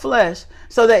all flesh,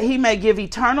 so that he may give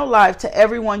eternal life to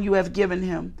everyone you have given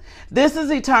him. This is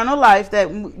eternal life,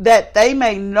 that they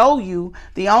may know you,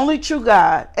 the only true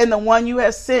God, and the one you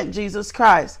have sent, Jesus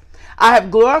Christ. I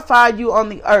have glorified you on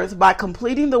the earth by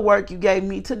completing the work you gave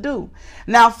me to do.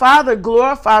 Now, Father,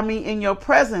 glorify me in your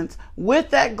presence with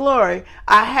that glory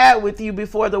I had with you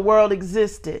before the world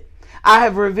existed. I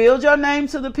have revealed your name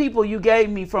to the people you gave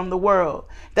me from the world.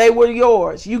 They were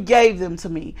yours. You gave them to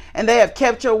me, and they have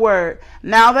kept your word.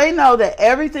 Now they know that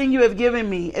everything you have given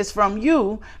me is from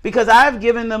you, because I have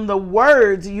given them the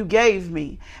words you gave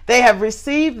me. They have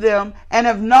received them and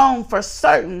have known for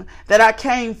certain that I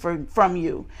came from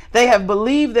you. They have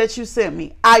believed that you sent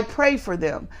me. I pray for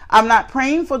them. I'm not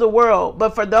praying for the world,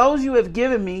 but for those you have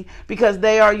given me, because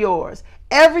they are yours.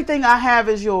 Everything I have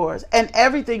is yours, and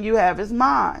everything you have is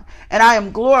mine, and I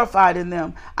am glorified in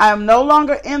them. I am no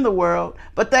longer in the world,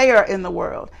 but they are in the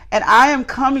world, and I am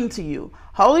coming to you.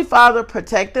 Holy Father,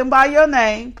 protect them by your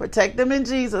name, protect them in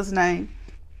Jesus' name,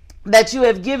 that you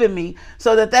have given me,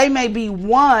 so that they may be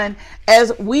one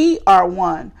as we are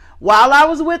one. While I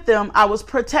was with them, I was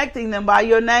protecting them by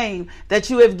your name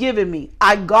that you have given me.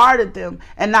 I guarded them,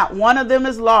 and not one of them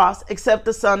is lost except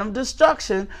the son of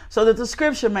destruction, so that the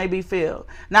scripture may be filled.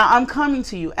 Now I'm coming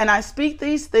to you, and I speak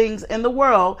these things in the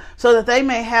world so that they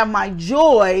may have my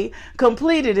joy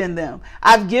completed in them.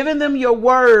 I've given them your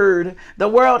word. The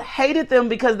world hated them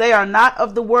because they are not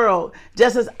of the world,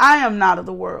 just as I am not of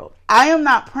the world. I am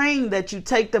not praying that you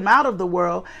take them out of the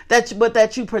world, but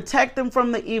that you protect them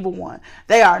from the evil one.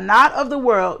 They are not of the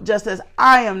world, just as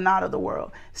I am not of the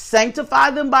world.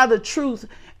 Sanctify them by the truth.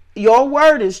 Your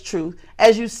word is truth.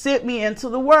 As you sent me into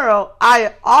the world,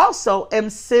 I also am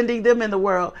sending them in the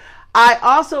world. I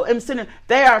also am sending.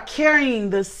 They are carrying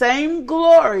the same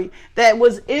glory that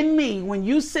was in me when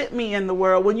you sent me in the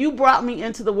world, when you brought me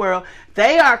into the world.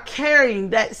 They are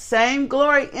carrying that same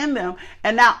glory in them.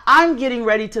 And now I'm getting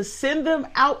ready to send them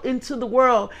out into the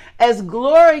world as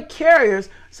glory carriers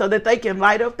so that they can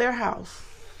light up their house.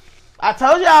 I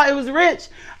told y'all it was rich.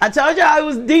 I told y'all it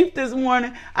was deep this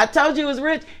morning. I told you it was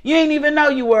rich. You ain't even know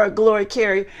you were a glory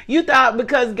carrier. You thought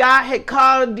because God had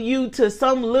called you to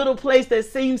some little place that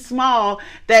seemed small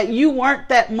that you weren't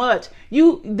that much.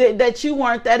 That you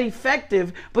weren't that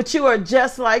effective, but you are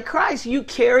just like Christ. You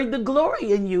carried the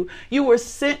glory in you. You were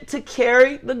sent to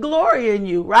carry the glory in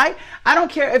you, right? I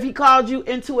don't care if he called you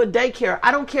into a daycare.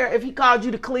 I don't care if he called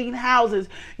you to clean houses.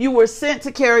 You were sent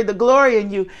to carry the glory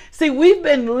in you. See, we've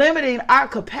been limiting our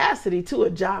capacity to a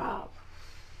job.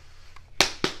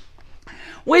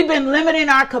 We've been limiting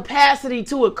our capacity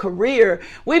to a career.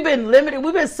 We've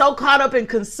been so caught up and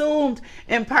consumed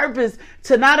in purpose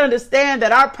to not understand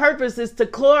that our purpose is to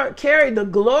carry the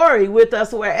glory with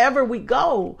us wherever we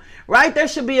go, right? There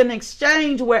should be an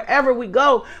exchange wherever we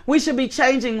go. We should be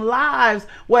changing lives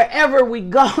wherever we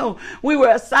go. We were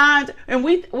assigned, and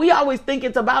we always think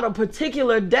it's about a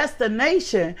particular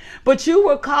destination, but you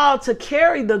were called to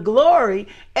carry the glory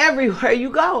everywhere you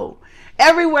go.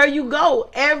 Everywhere you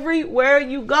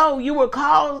go, you were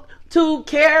called to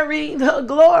carry the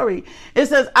glory. It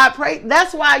says, I pray.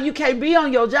 That's why you can't be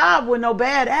on your job with no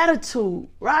bad attitude,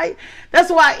 right?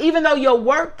 That's why even though your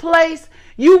workplace,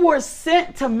 you were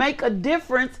sent to make a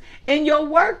difference in your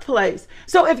workplace.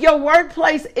 So if your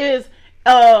workplace is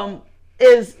horrible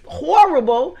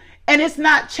and it's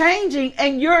not changing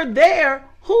and you're there,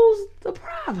 who's the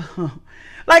problem?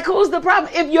 Like, who's the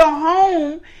problem? If you're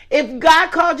home, if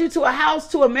God called you to a house,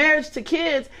 to a marriage, to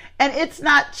kids, and it's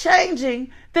not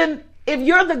changing, then if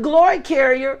you're the glory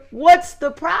carrier, what's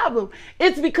the problem?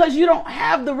 It's because you don't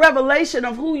have the revelation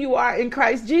of who you are in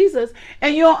Christ Jesus,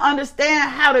 and you don't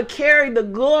understand how to carry the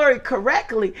glory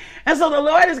correctly. And so the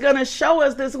Lord is going to show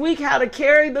us this week how to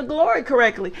carry the glory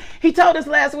correctly. He told us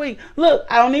last week, look,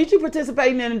 I don't need you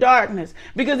participating in darkness,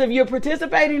 because if you're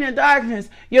participating in darkness,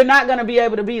 you're not going to be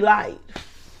able to be light.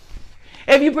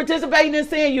 If you're participating in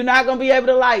sin, you're not going to be able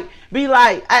to be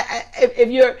light. If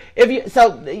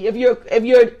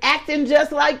you're acting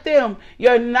just like them,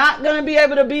 you're not going to be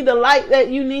able to be the light that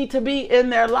you need to be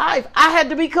in their life. I had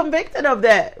to be convicted of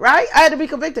that, right? I had to be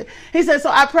convicted. He said,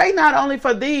 so I pray not only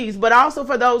for these, but also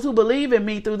for those who believe in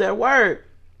me through their word.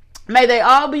 May they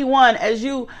all be one as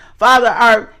you, Father,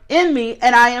 are in me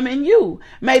and I am in you.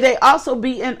 May they also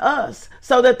be in us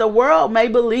so that the world may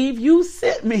believe you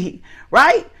sent me,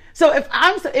 right? So if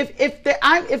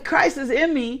Christ is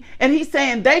in me and he's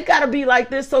saying they've got to be like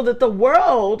this so that the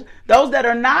world, those that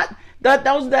are not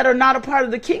a part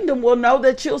of the kingdom will know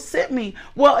that you'll send me.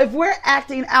 Well, if we're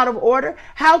acting out of order,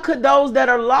 how could those that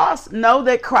are lost know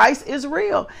that Christ is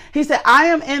real? He said, I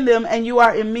am in them and you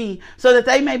are in me, so that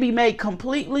they may be made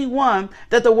completely one,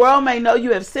 that the world may know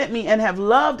you have sent me and have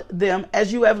loved them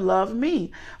as you have loved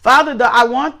me. Father, I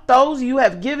want those you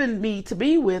have given me to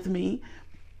be with me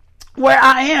where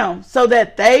I am, so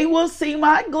that they will see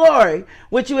my glory,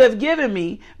 which you have given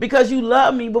me, because you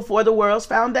loved me before the world's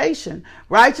foundation.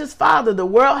 Righteous Father, the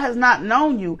world has not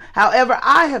known you. However,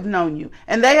 I have known you,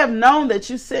 and they have known that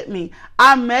you sent me.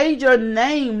 I made your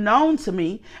name known to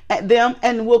me at them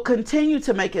and will continue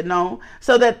to make it known,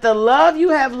 so that the love you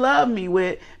have loved me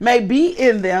with may be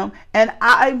in them and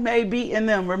I may be in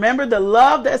them. Remember, the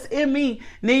love that's in me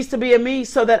needs to be in me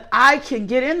so that I can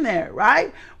get in there,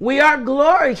 right? We are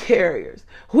glory carriers.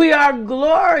 We are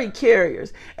glory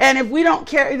carriers. And if we don't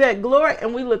carry that glory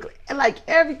and we look like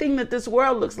everything that this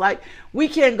world looks like, we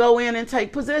can't go in and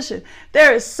take position.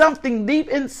 There is something deep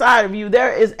inside of you.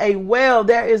 There is a well,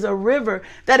 there is a river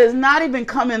that is not even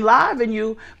coming live in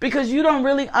you because you don't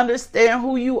really understand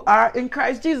who you are in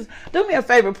Christ Jesus. Do me a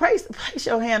favor, place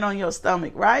your hand on your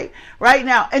stomach, right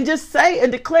now, and just say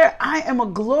and declare, I am a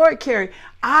glory carrier.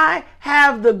 I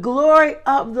have the glory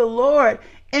of the Lord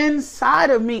inside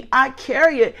of me. I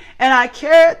carry it, and I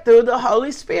carry it through the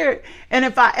Holy Spirit. And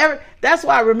if I ever, that's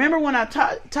why, remember when I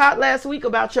taught last week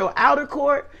about your outer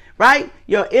court, right?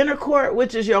 Your inner court,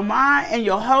 which is your mind, and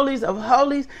your holies of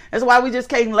holies. That's why we just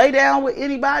can't lay down with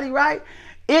anybody, right?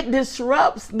 It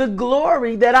disrupts the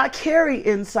glory that I carry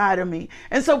inside of me.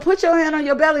 And so put your hand on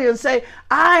your belly and say,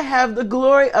 I have the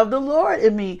glory of the Lord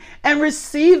in me, and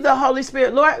receive the Holy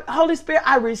Spirit. Lord, Holy Spirit,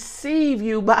 I receive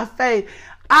you by faith.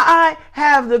 I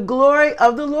have the glory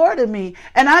of the Lord in me.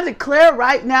 And I declare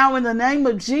right now in the name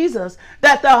of Jesus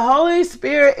that the Holy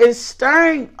Spirit is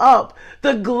stirring up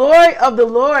the glory of the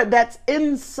Lord that's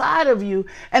inside of you.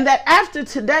 And that after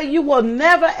today, you will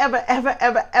never, ever, ever,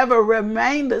 ever, ever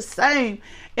remain the same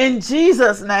in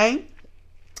Jesus' name.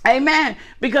 Amen.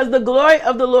 Because the glory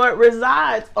of the Lord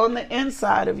resides on the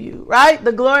inside of you, right?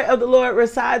 The glory of the Lord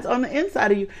resides on the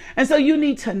inside of you. And so you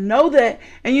need to know that,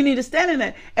 and you need to stand in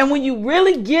that. And when you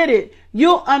really get it,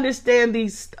 you'll understand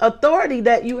the authority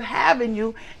that you have in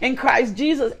you in Christ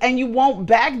Jesus, and you won't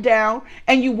back down,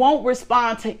 and you won't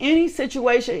respond to any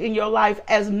situation in your life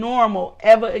as normal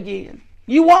ever again.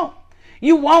 You won't.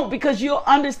 You won't, because you'll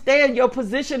understand your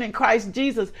position in Christ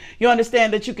Jesus. You'll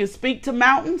understand that you can speak to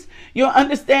mountains. You'll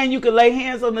understand you can lay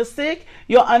hands on the sick.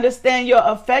 You'll understand your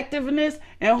effectiveness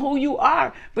and who you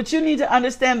are. But you need to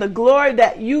understand the glory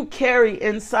that you carry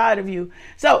inside of you.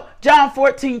 So John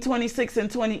 14:26 and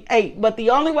 28. But the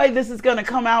only way this is going to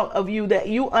come out of you, that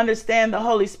you understand the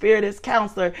Holy Spirit as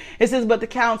counselor. It says, but the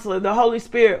counselor, the Holy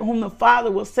Spirit, whom the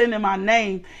Father will send in my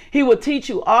name, he will teach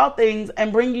you all things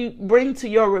and bring to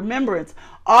your remembrance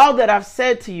all that I've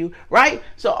said to you, right?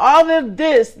 So all of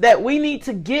this that we need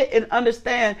to get and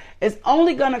understand is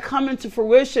only going to come into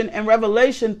fruition and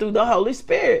revelation through the Holy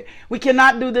Spirit. We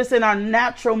cannot do this in our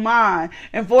natural mind.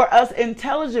 And for us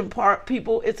intelligent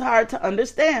people, it's hard to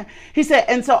understand. He said,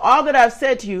 and so all that I've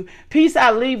said to you, peace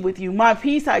I leave with you, my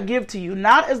peace I give to you.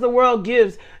 Not as the world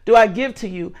gives, do I give to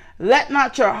you. Let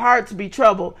not your hearts be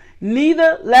troubled,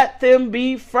 neither let them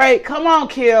be afraid. Come on,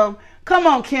 Kim. Come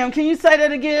on, Kim. Can you say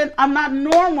that again? I'm not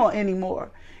normal anymore.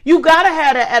 You got to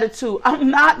have that attitude. I'm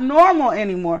not normal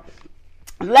anymore.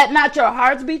 Let not your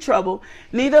hearts be troubled,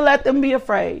 neither let them be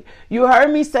afraid. You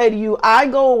heard me say to you, I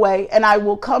go away and I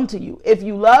will come to you. If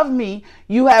you love me,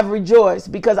 you have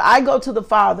rejoiced, because I go to the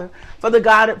Father, for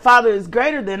the Father is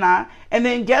greater than I. And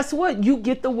then guess what? You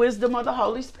get the wisdom of the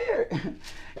Holy Spirit.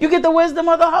 You get the wisdom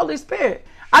of the Holy Spirit.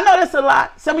 I know that's a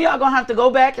lot. Some of y'all going to have to go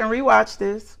back and rewatch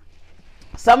this.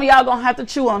 Some of y'all going to have to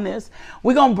chew on this.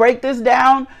 We're going to break this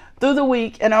down through the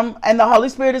week, and the Holy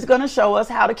Spirit is going to show us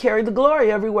how to carry the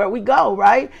glory everywhere we go,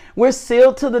 right? We're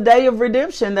sealed to the day of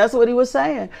redemption. That's what he was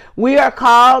saying. We are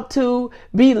called to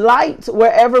be light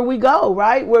wherever we go,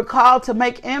 right? We're called to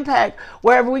make impact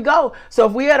wherever we go. So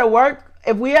if we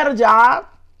had a job,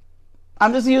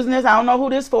 I'm just using this, I don't know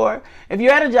who this for. If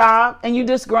you're at a job and you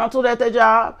disgruntled at that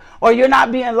job, or you're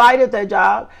not being light at that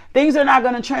job, things are not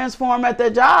going to transform at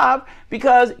that job,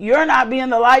 because you're not being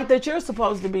the light that you're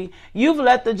supposed to be. You've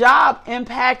let the job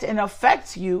impact and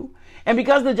affect you. And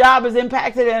because the job has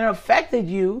impacted and affected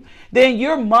you, then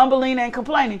you're mumbling and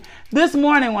complaining. This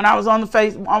morning when I was on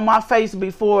my face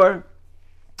before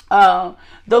the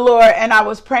Lord, and I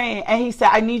was praying, and he said,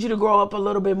 I need you to grow up a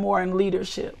little bit more in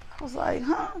leadership. I was like,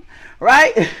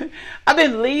 right? I've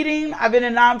been leading. I've been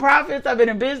in nonprofits. I've been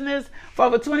in business for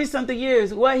over 20 something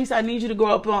years. What? He said, I need you to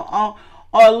grow up on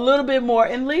a little bit more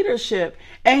in leadership.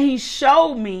 And he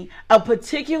showed me a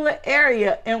particular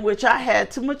area in which I had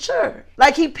to mature.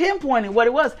 Like, he pinpointed what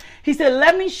it was. He said,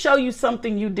 let me show you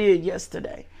something you did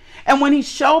yesterday. And when he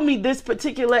showed me this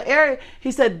particular area,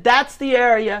 he said, that's the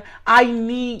area I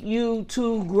need you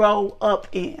to grow up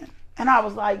in. And I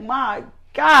was like, my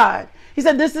God. He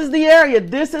said, this is the area.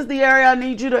 This is the area I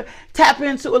need you to tap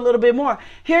into a little bit more.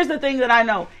 Here's the thing that I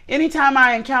know. Anytime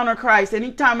I encounter Christ,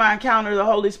 anytime I encounter the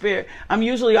Holy Spirit, I'm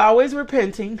usually always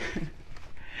repenting.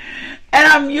 And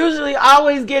I'm usually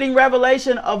always getting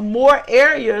revelation of more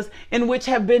areas in which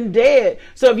have been dead.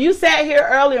 So if you sat here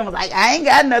earlier and was like, I ain't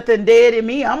got nothing dead in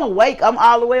me, I'm awake, I'm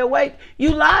all the way awake,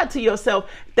 you lied to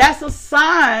yourself. That's a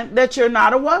sign that you're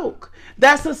not awoke.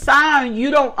 That's a sign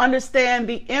you don't understand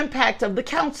the impact of the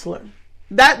counselor.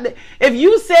 That if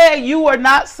you say you are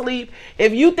not asleep,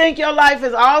 if you think your life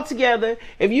is all together,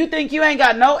 if you think you ain't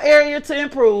got no area to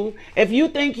improve, if you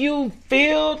think you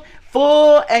filled,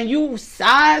 full, and you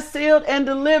signed, sealed, and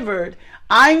delivered,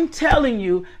 I'm telling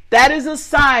you, that is a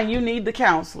sign you need the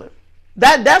counselor.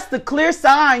 That's the clear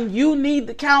sign you need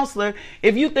the counselor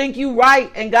if you think you right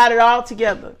and got it all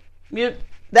together.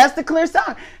 That's the clear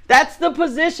sign. That's the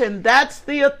position. That's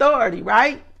the authority,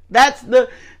 right? That's the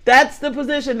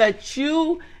position that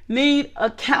you need a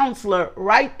counselor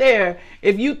right there.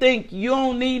 If you think you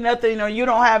don't need nothing or you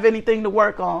don't have anything to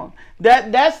work on,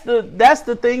 that's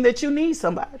the thing that you need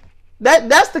somebody.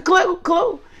 That's the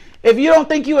clue. If you don't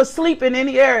think you're asleep in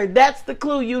any area, that's the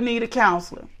clue you need a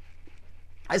counselor.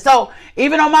 So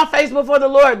even on my face before the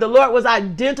Lord was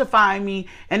identifying me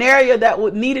an area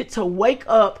that needed to wake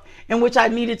up, in which I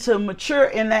needed to mature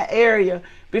in that area,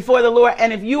 before the Lord.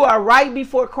 And if you are right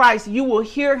before Christ, you will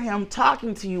hear him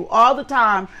talking to you all the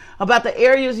time about the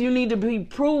areas you need to be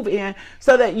proved in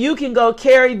so that you can go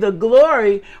carry the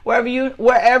glory wherever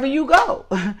you go,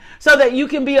 so that you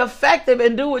can be effective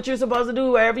and do what you're supposed to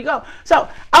do wherever you go. So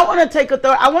I want to take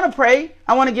authority. I want to pray.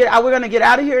 We're going to get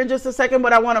out of here in just a second,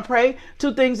 but I want to pray.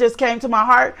 Two things just came to my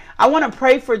heart. I want to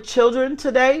pray for children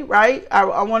today, right?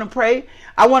 I want to pray.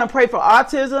 I want to pray for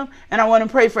autism, and I want to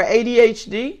pray for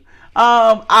ADHD.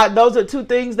 Those are two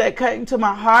things that came to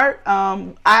my heart.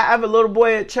 I have a little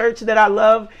boy at church that I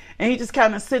love, and he just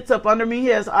kind of sits up under me. He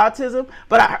has autism,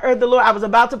 but I heard the Lord. I was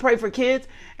about to pray for kids,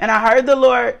 and I heard the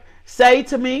Lord say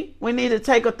to me, we need to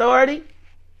take authority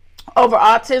over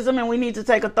autism, and we need to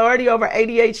take authority over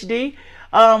ADHD.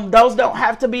 Those don't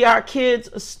have to be our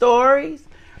kids' stories,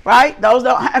 right? Those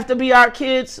don't have to be our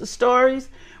kids' stories.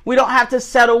 We don't have to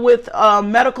settle with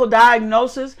medical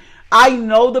diagnosis. I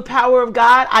know the power of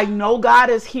God. I know God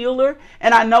is healer,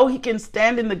 and I know he can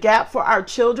stand in the gap for our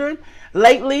children.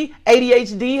 Lately,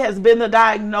 ADHD has been the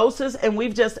diagnosis, and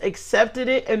we've just accepted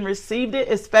it and received it,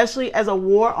 especially as a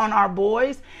war on our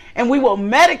boys. And we will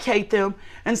medicate them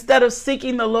instead of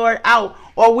seeking the Lord out.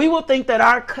 Or we will think that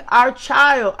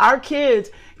our kids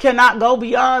cannot go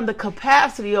beyond the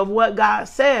capacity of what God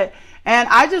said. And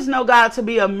I just know God to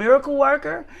be a miracle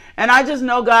worker. And I just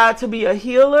know God to be a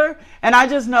healer. And I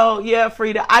just know,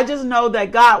 Frida, I just know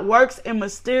that God works in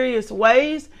mysterious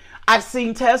ways. I've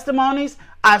seen testimonies.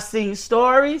 I've seen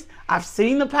stories. I've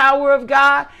seen the power of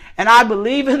God. And I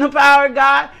believe in the power of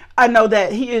God. I know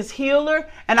that he is healer.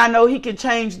 And I know he can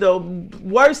change the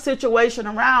worst situation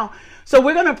around. So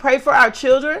we're going to pray for our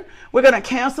children. We're going to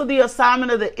cancel the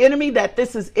assignment of the enemy, that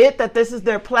this is it, that this is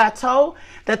their plateau,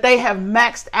 that they have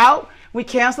maxed out. We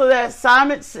cancel that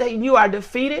assignment, saying you are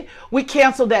defeated. We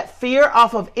cancel that fear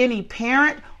off of any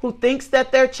parent who thinks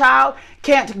that their child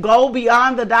can't go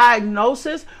beyond the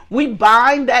diagnosis. We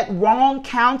bind that wrong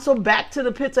counsel back to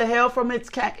the pits of hell from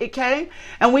it came.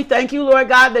 And we thank you, Lord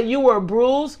God, that you were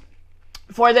bruised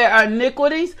for their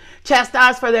iniquities,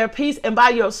 chastised for their peace, and by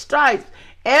your stripes,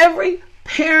 every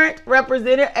parent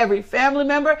represented, every family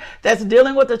member that's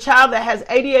dealing with a child that has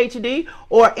ADHD,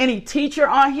 or any teacher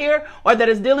on here, or that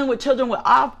is dealing with children with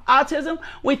autism,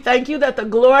 we thank you that the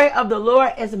glory of the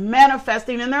Lord is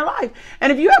manifesting in their life.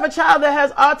 And if you have a child that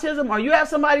has autism, or you have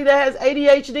somebody that has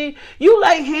ADHD, you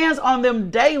lay hands on them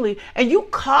daily and you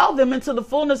call them into the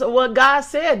fullness of what God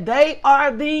said. They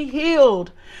are the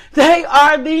healed. They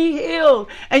are the healed.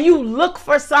 And you look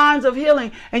for signs of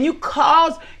healing, and you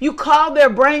call their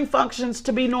brain functions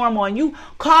to be normal, and you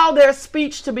call their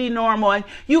speech to be normal, and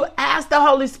you ask the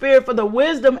Holy Spirit for the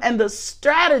wisdom and the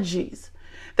strategies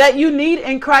that you need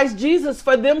in Christ Jesus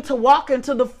for them to walk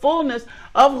into the fullness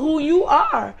of who you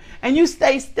are. And you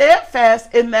stay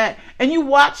steadfast in that, and you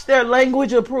watch their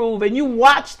language improve, and you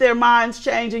watch their minds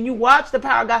change, and you watch the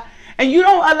power of God. And you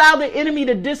don't allow the enemy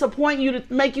to disappoint you, to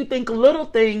make you think little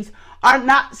things are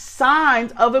not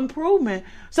signs of improvement.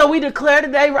 So we declare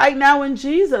today, right now, in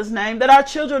Jesus' name, that our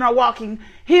children are walking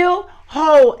healed,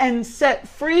 whole, and set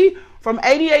free from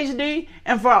ADHD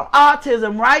and from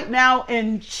autism right now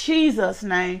in Jesus'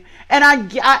 name. And I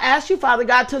ask you, Father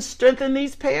God, to strengthen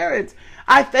these parents.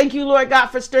 I thank you, Lord God,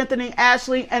 for strengthening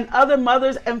Ashley and other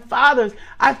mothers and fathers.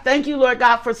 I thank you, Lord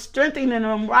God, for strengthening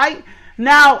them right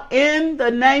now in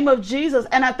the name of Jesus.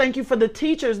 And I thank you for the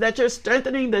teachers, that you're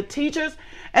strengthening the teachers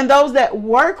and those that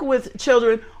work with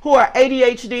children who are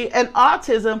ADHD and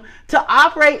autism to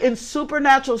operate in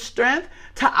supernatural strength,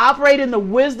 to operate in the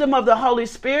wisdom of the Holy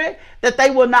Spirit, that they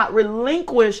will not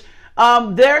relinquish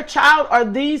their child or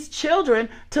these children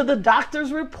to the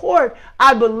doctor's report.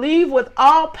 I believe with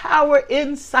all power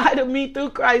inside of me through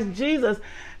Christ Jesus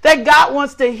that God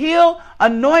wants to heal,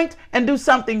 anoint, and do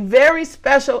something very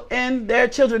special in their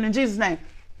children in Jesus' name.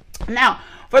 Now,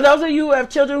 for those of you who have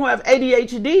children who have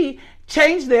ADHD,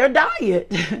 change their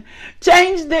diet.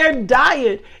 Change their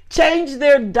diet. Change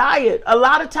their diet. A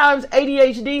lot of times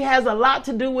ADHD has a lot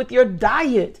to do with your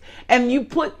diet. And you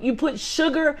put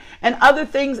sugar and other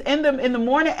things in them in the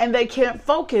morning and they can't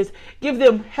focus. Give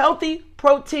them healthy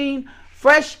protein,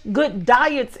 fresh, good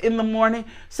diets in the morning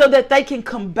so that they can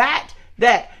combat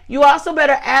that. You also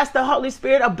better ask the Holy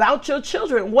Spirit about your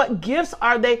children. What gifts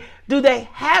do they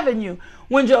have in you?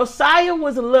 When Josiah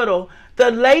was little, the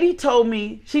lady told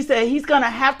me, she said he's going to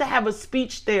have a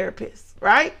speech therapist,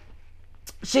 right?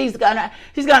 He's gonna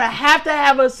have to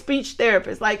have a speech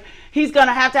therapist. Like, he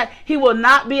will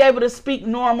not be able to speak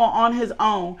normal on his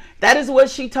own. That is what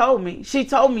she told me. She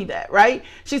told me that, right?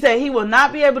 She said he will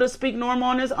not be able to speak normal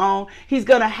on his own. He's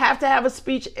gonna have to have a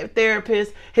speech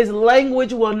therapist. His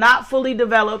language will not fully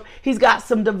develop. He's got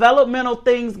some developmental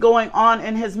things going on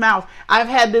in his mouth. I've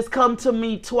had this come to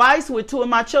me twice with two of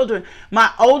my children.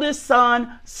 My oldest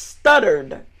son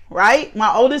stuttered. Right?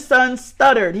 My oldest son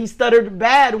stuttered. He stuttered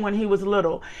bad when he was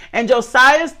little. And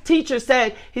Josiah's teacher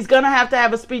said he's going to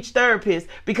have a speech therapist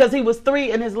because he was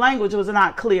 3 and his language was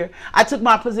not clear. I took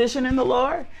my position in the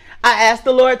Lord. I asked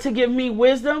the Lord to give me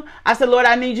wisdom. I said, Lord,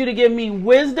 I need you to give me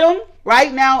wisdom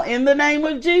right now in the name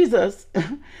of Jesus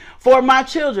for my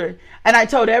children. And I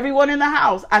told everyone in the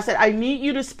house, I said, I need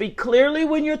you to speak clearly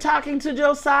when you're talking to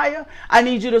Josiah. I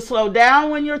need you to slow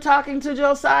down when you're talking to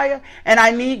Josiah. And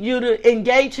I need you to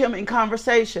engage him in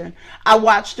conversation. I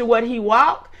watched what he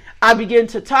walked. I began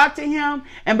to talk to him,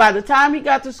 and by the time he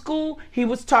got to school, he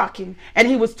was talking, and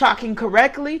he was talking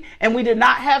correctly, and we did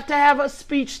not have to have a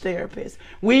speech therapist.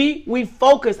 We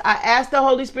focused. I asked the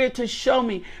Holy Spirit to show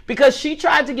me, because she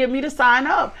tried to get me to sign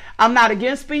up. I'm not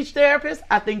against speech therapists.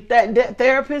 I think that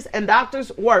therapists and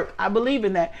doctors work. I believe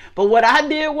in that. But what I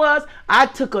did was I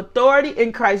took authority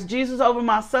in Christ Jesus over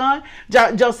my son.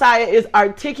 Josiah is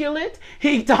articulate.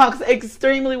 He talks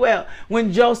extremely well.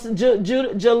 When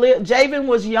Javen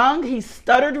was young, he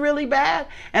stuttered really bad.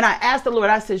 And I asked the Lord,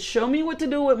 I said, show me what to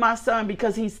do with my son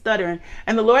because he's stuttering.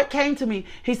 And the Lord came to me.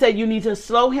 He said, you need to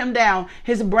slow him down.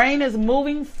 His brain is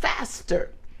moving faster,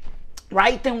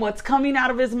 right, than what's coming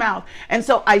out of his mouth. And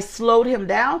so I slowed him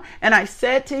down and I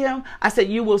said to him, I said,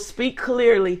 you will speak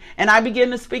clearly. And I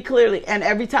began to speak clearly. And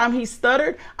every time he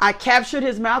stuttered, I captured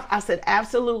his mouth. I said,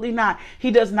 absolutely not. He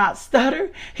does not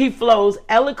stutter. He flows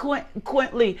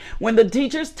eloquently. When the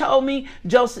teachers told me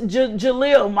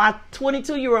Jaleel, my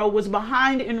 22-year-old, was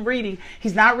behind in reading,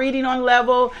 he's not reading on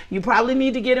level. You probably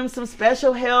need to get him some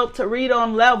special help to read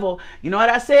on level. You know what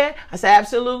I said? I said,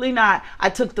 absolutely not. I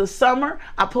took the summer,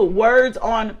 I put words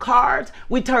on cards,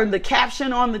 we turned the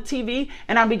caption on the TV,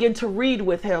 and I began to read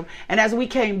with him. And as we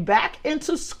came back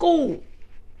into school,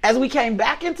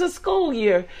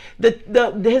 year,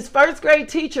 his first grade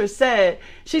teacher said,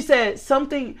 she said,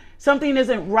 something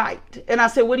isn't right. And I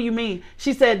said, what do you mean?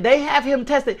 She said, they have him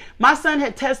tested. My son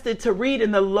had tested to read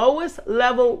in the lowest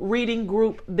level reading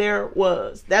group there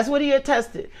was. That's what he had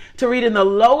tested, to read in the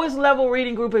lowest level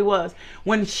reading group it was.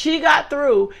 When she got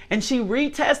through and she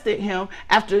retested him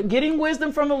after getting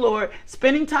wisdom from the Lord,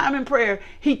 spending time in prayer,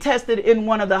 he tested in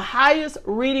one of the highest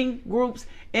reading groups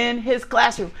in his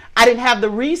classroom. I didn't have the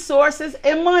resources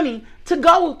and money to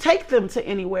go take them to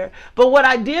anywhere. But what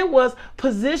I did was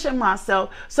position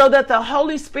myself so that the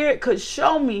Holy Spirit could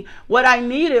show me what I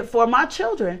needed for my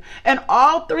children. And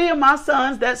all 3 of my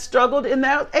sons that struggled in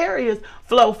those areas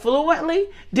flow fluently,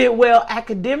 did well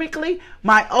academically.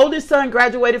 My oldest son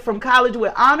graduated from college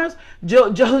with honors.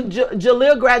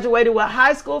 Jaleel graduated with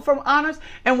high school from honors.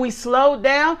 And we slowed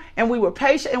down and we were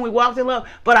patient and we walked in love.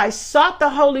 But I sought the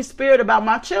Holy Spirit about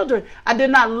my children. I did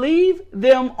not leave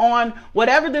them on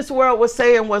whatever this world was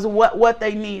saying was what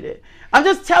they needed. I'm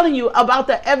just telling you about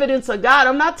the evidence of God.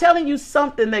 I'm not telling you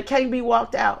something that can't be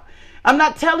walked out. I'm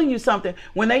not telling you something.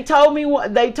 When they told me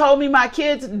my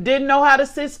kids didn't know how to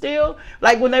sit still,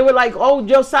 like when they were like, oh,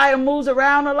 Josiah moves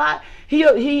around a lot.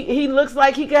 He looks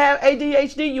like he could have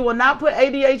ADHD. You will not put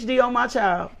ADHD on my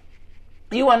child.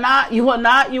 You will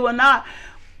not.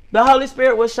 The Holy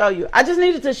Spirit will show you. I just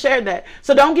needed to share that.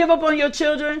 So don't give up on your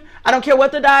children. I don't care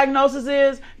what the diagnosis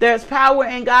is. There's power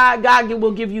in God. God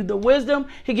will give you the wisdom.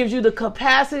 He gives you the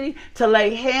capacity to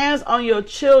lay hands on your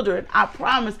children. I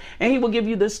promise. And he will give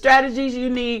you the strategies you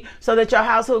need so that your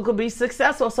household could be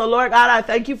successful. So Lord God, I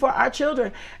thank you for our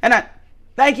children. And I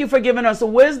thank you for giving us the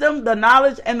wisdom, the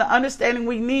knowledge, and the understanding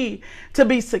we need to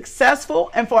be successful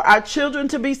and for our children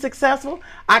to be successful.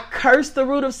 I curse the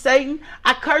root of Satan.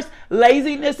 I curse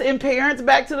laziness in parents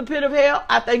back to the pit of hell.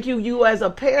 I thank you as a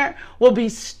parent will be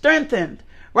strengthened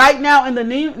right now in the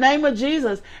name of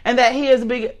Jesus, and that he is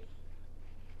big.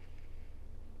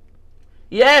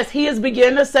 Yes, he is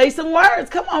beginning to say some words.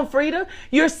 Come on, Frida.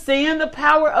 You're seeing the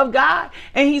power of God,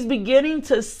 and he's beginning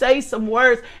to say some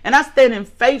words. And I stand in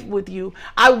faith with you.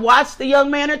 I watched the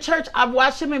young man at church. I've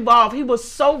watched him evolve. He was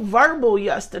so verbal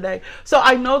yesterday. So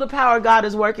I know the power of God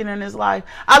is working in his life.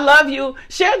 I love you.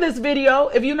 Share this video.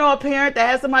 If you know a parent that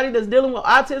has somebody that's dealing with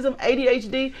autism,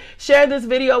 ADHD, share this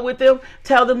video with them.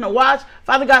 Tell them to watch.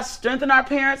 Father God, strengthen our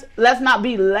parents. Let's not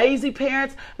be lazy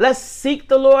parents. Let's seek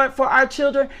the Lord for our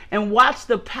children and watch watch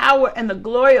the power and the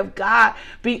glory of God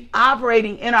be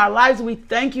operating in our lives. We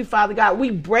thank you, Father God.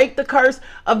 We break the curse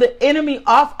of the enemy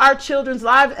off our children's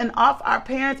lives and off our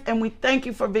parents, and we thank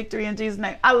you for victory in Jesus'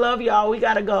 name. I love y'all. We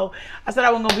got to go. I said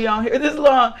I wasn't going to be on here this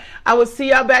long. I will see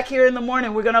y'all back here in the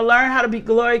morning. We're going to learn how to be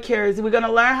glory carriers. We're going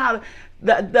to learn how to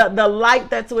the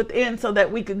light that's within, so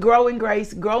that we could grow in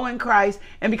grace, grow in Christ,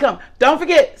 and become. Don't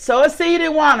forget, sow a seed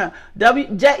in Juana, Juana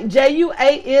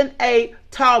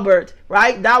Talbert,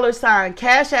 right? $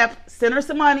 Cash App. Send her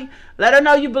some money. Let her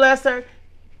know you bless her.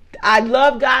 I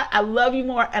love God. I love you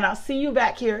more, and I'll see you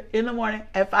back here in the morning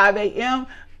at 5 a.m.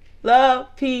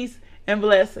 Love, peace, and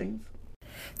blessings.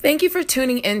 Thank you for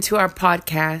tuning into our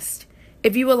podcast.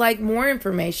 If you would like more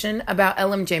information about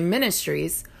LMJ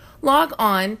Ministries, log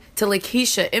on to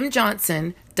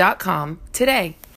LakeishaMJohnson.com today.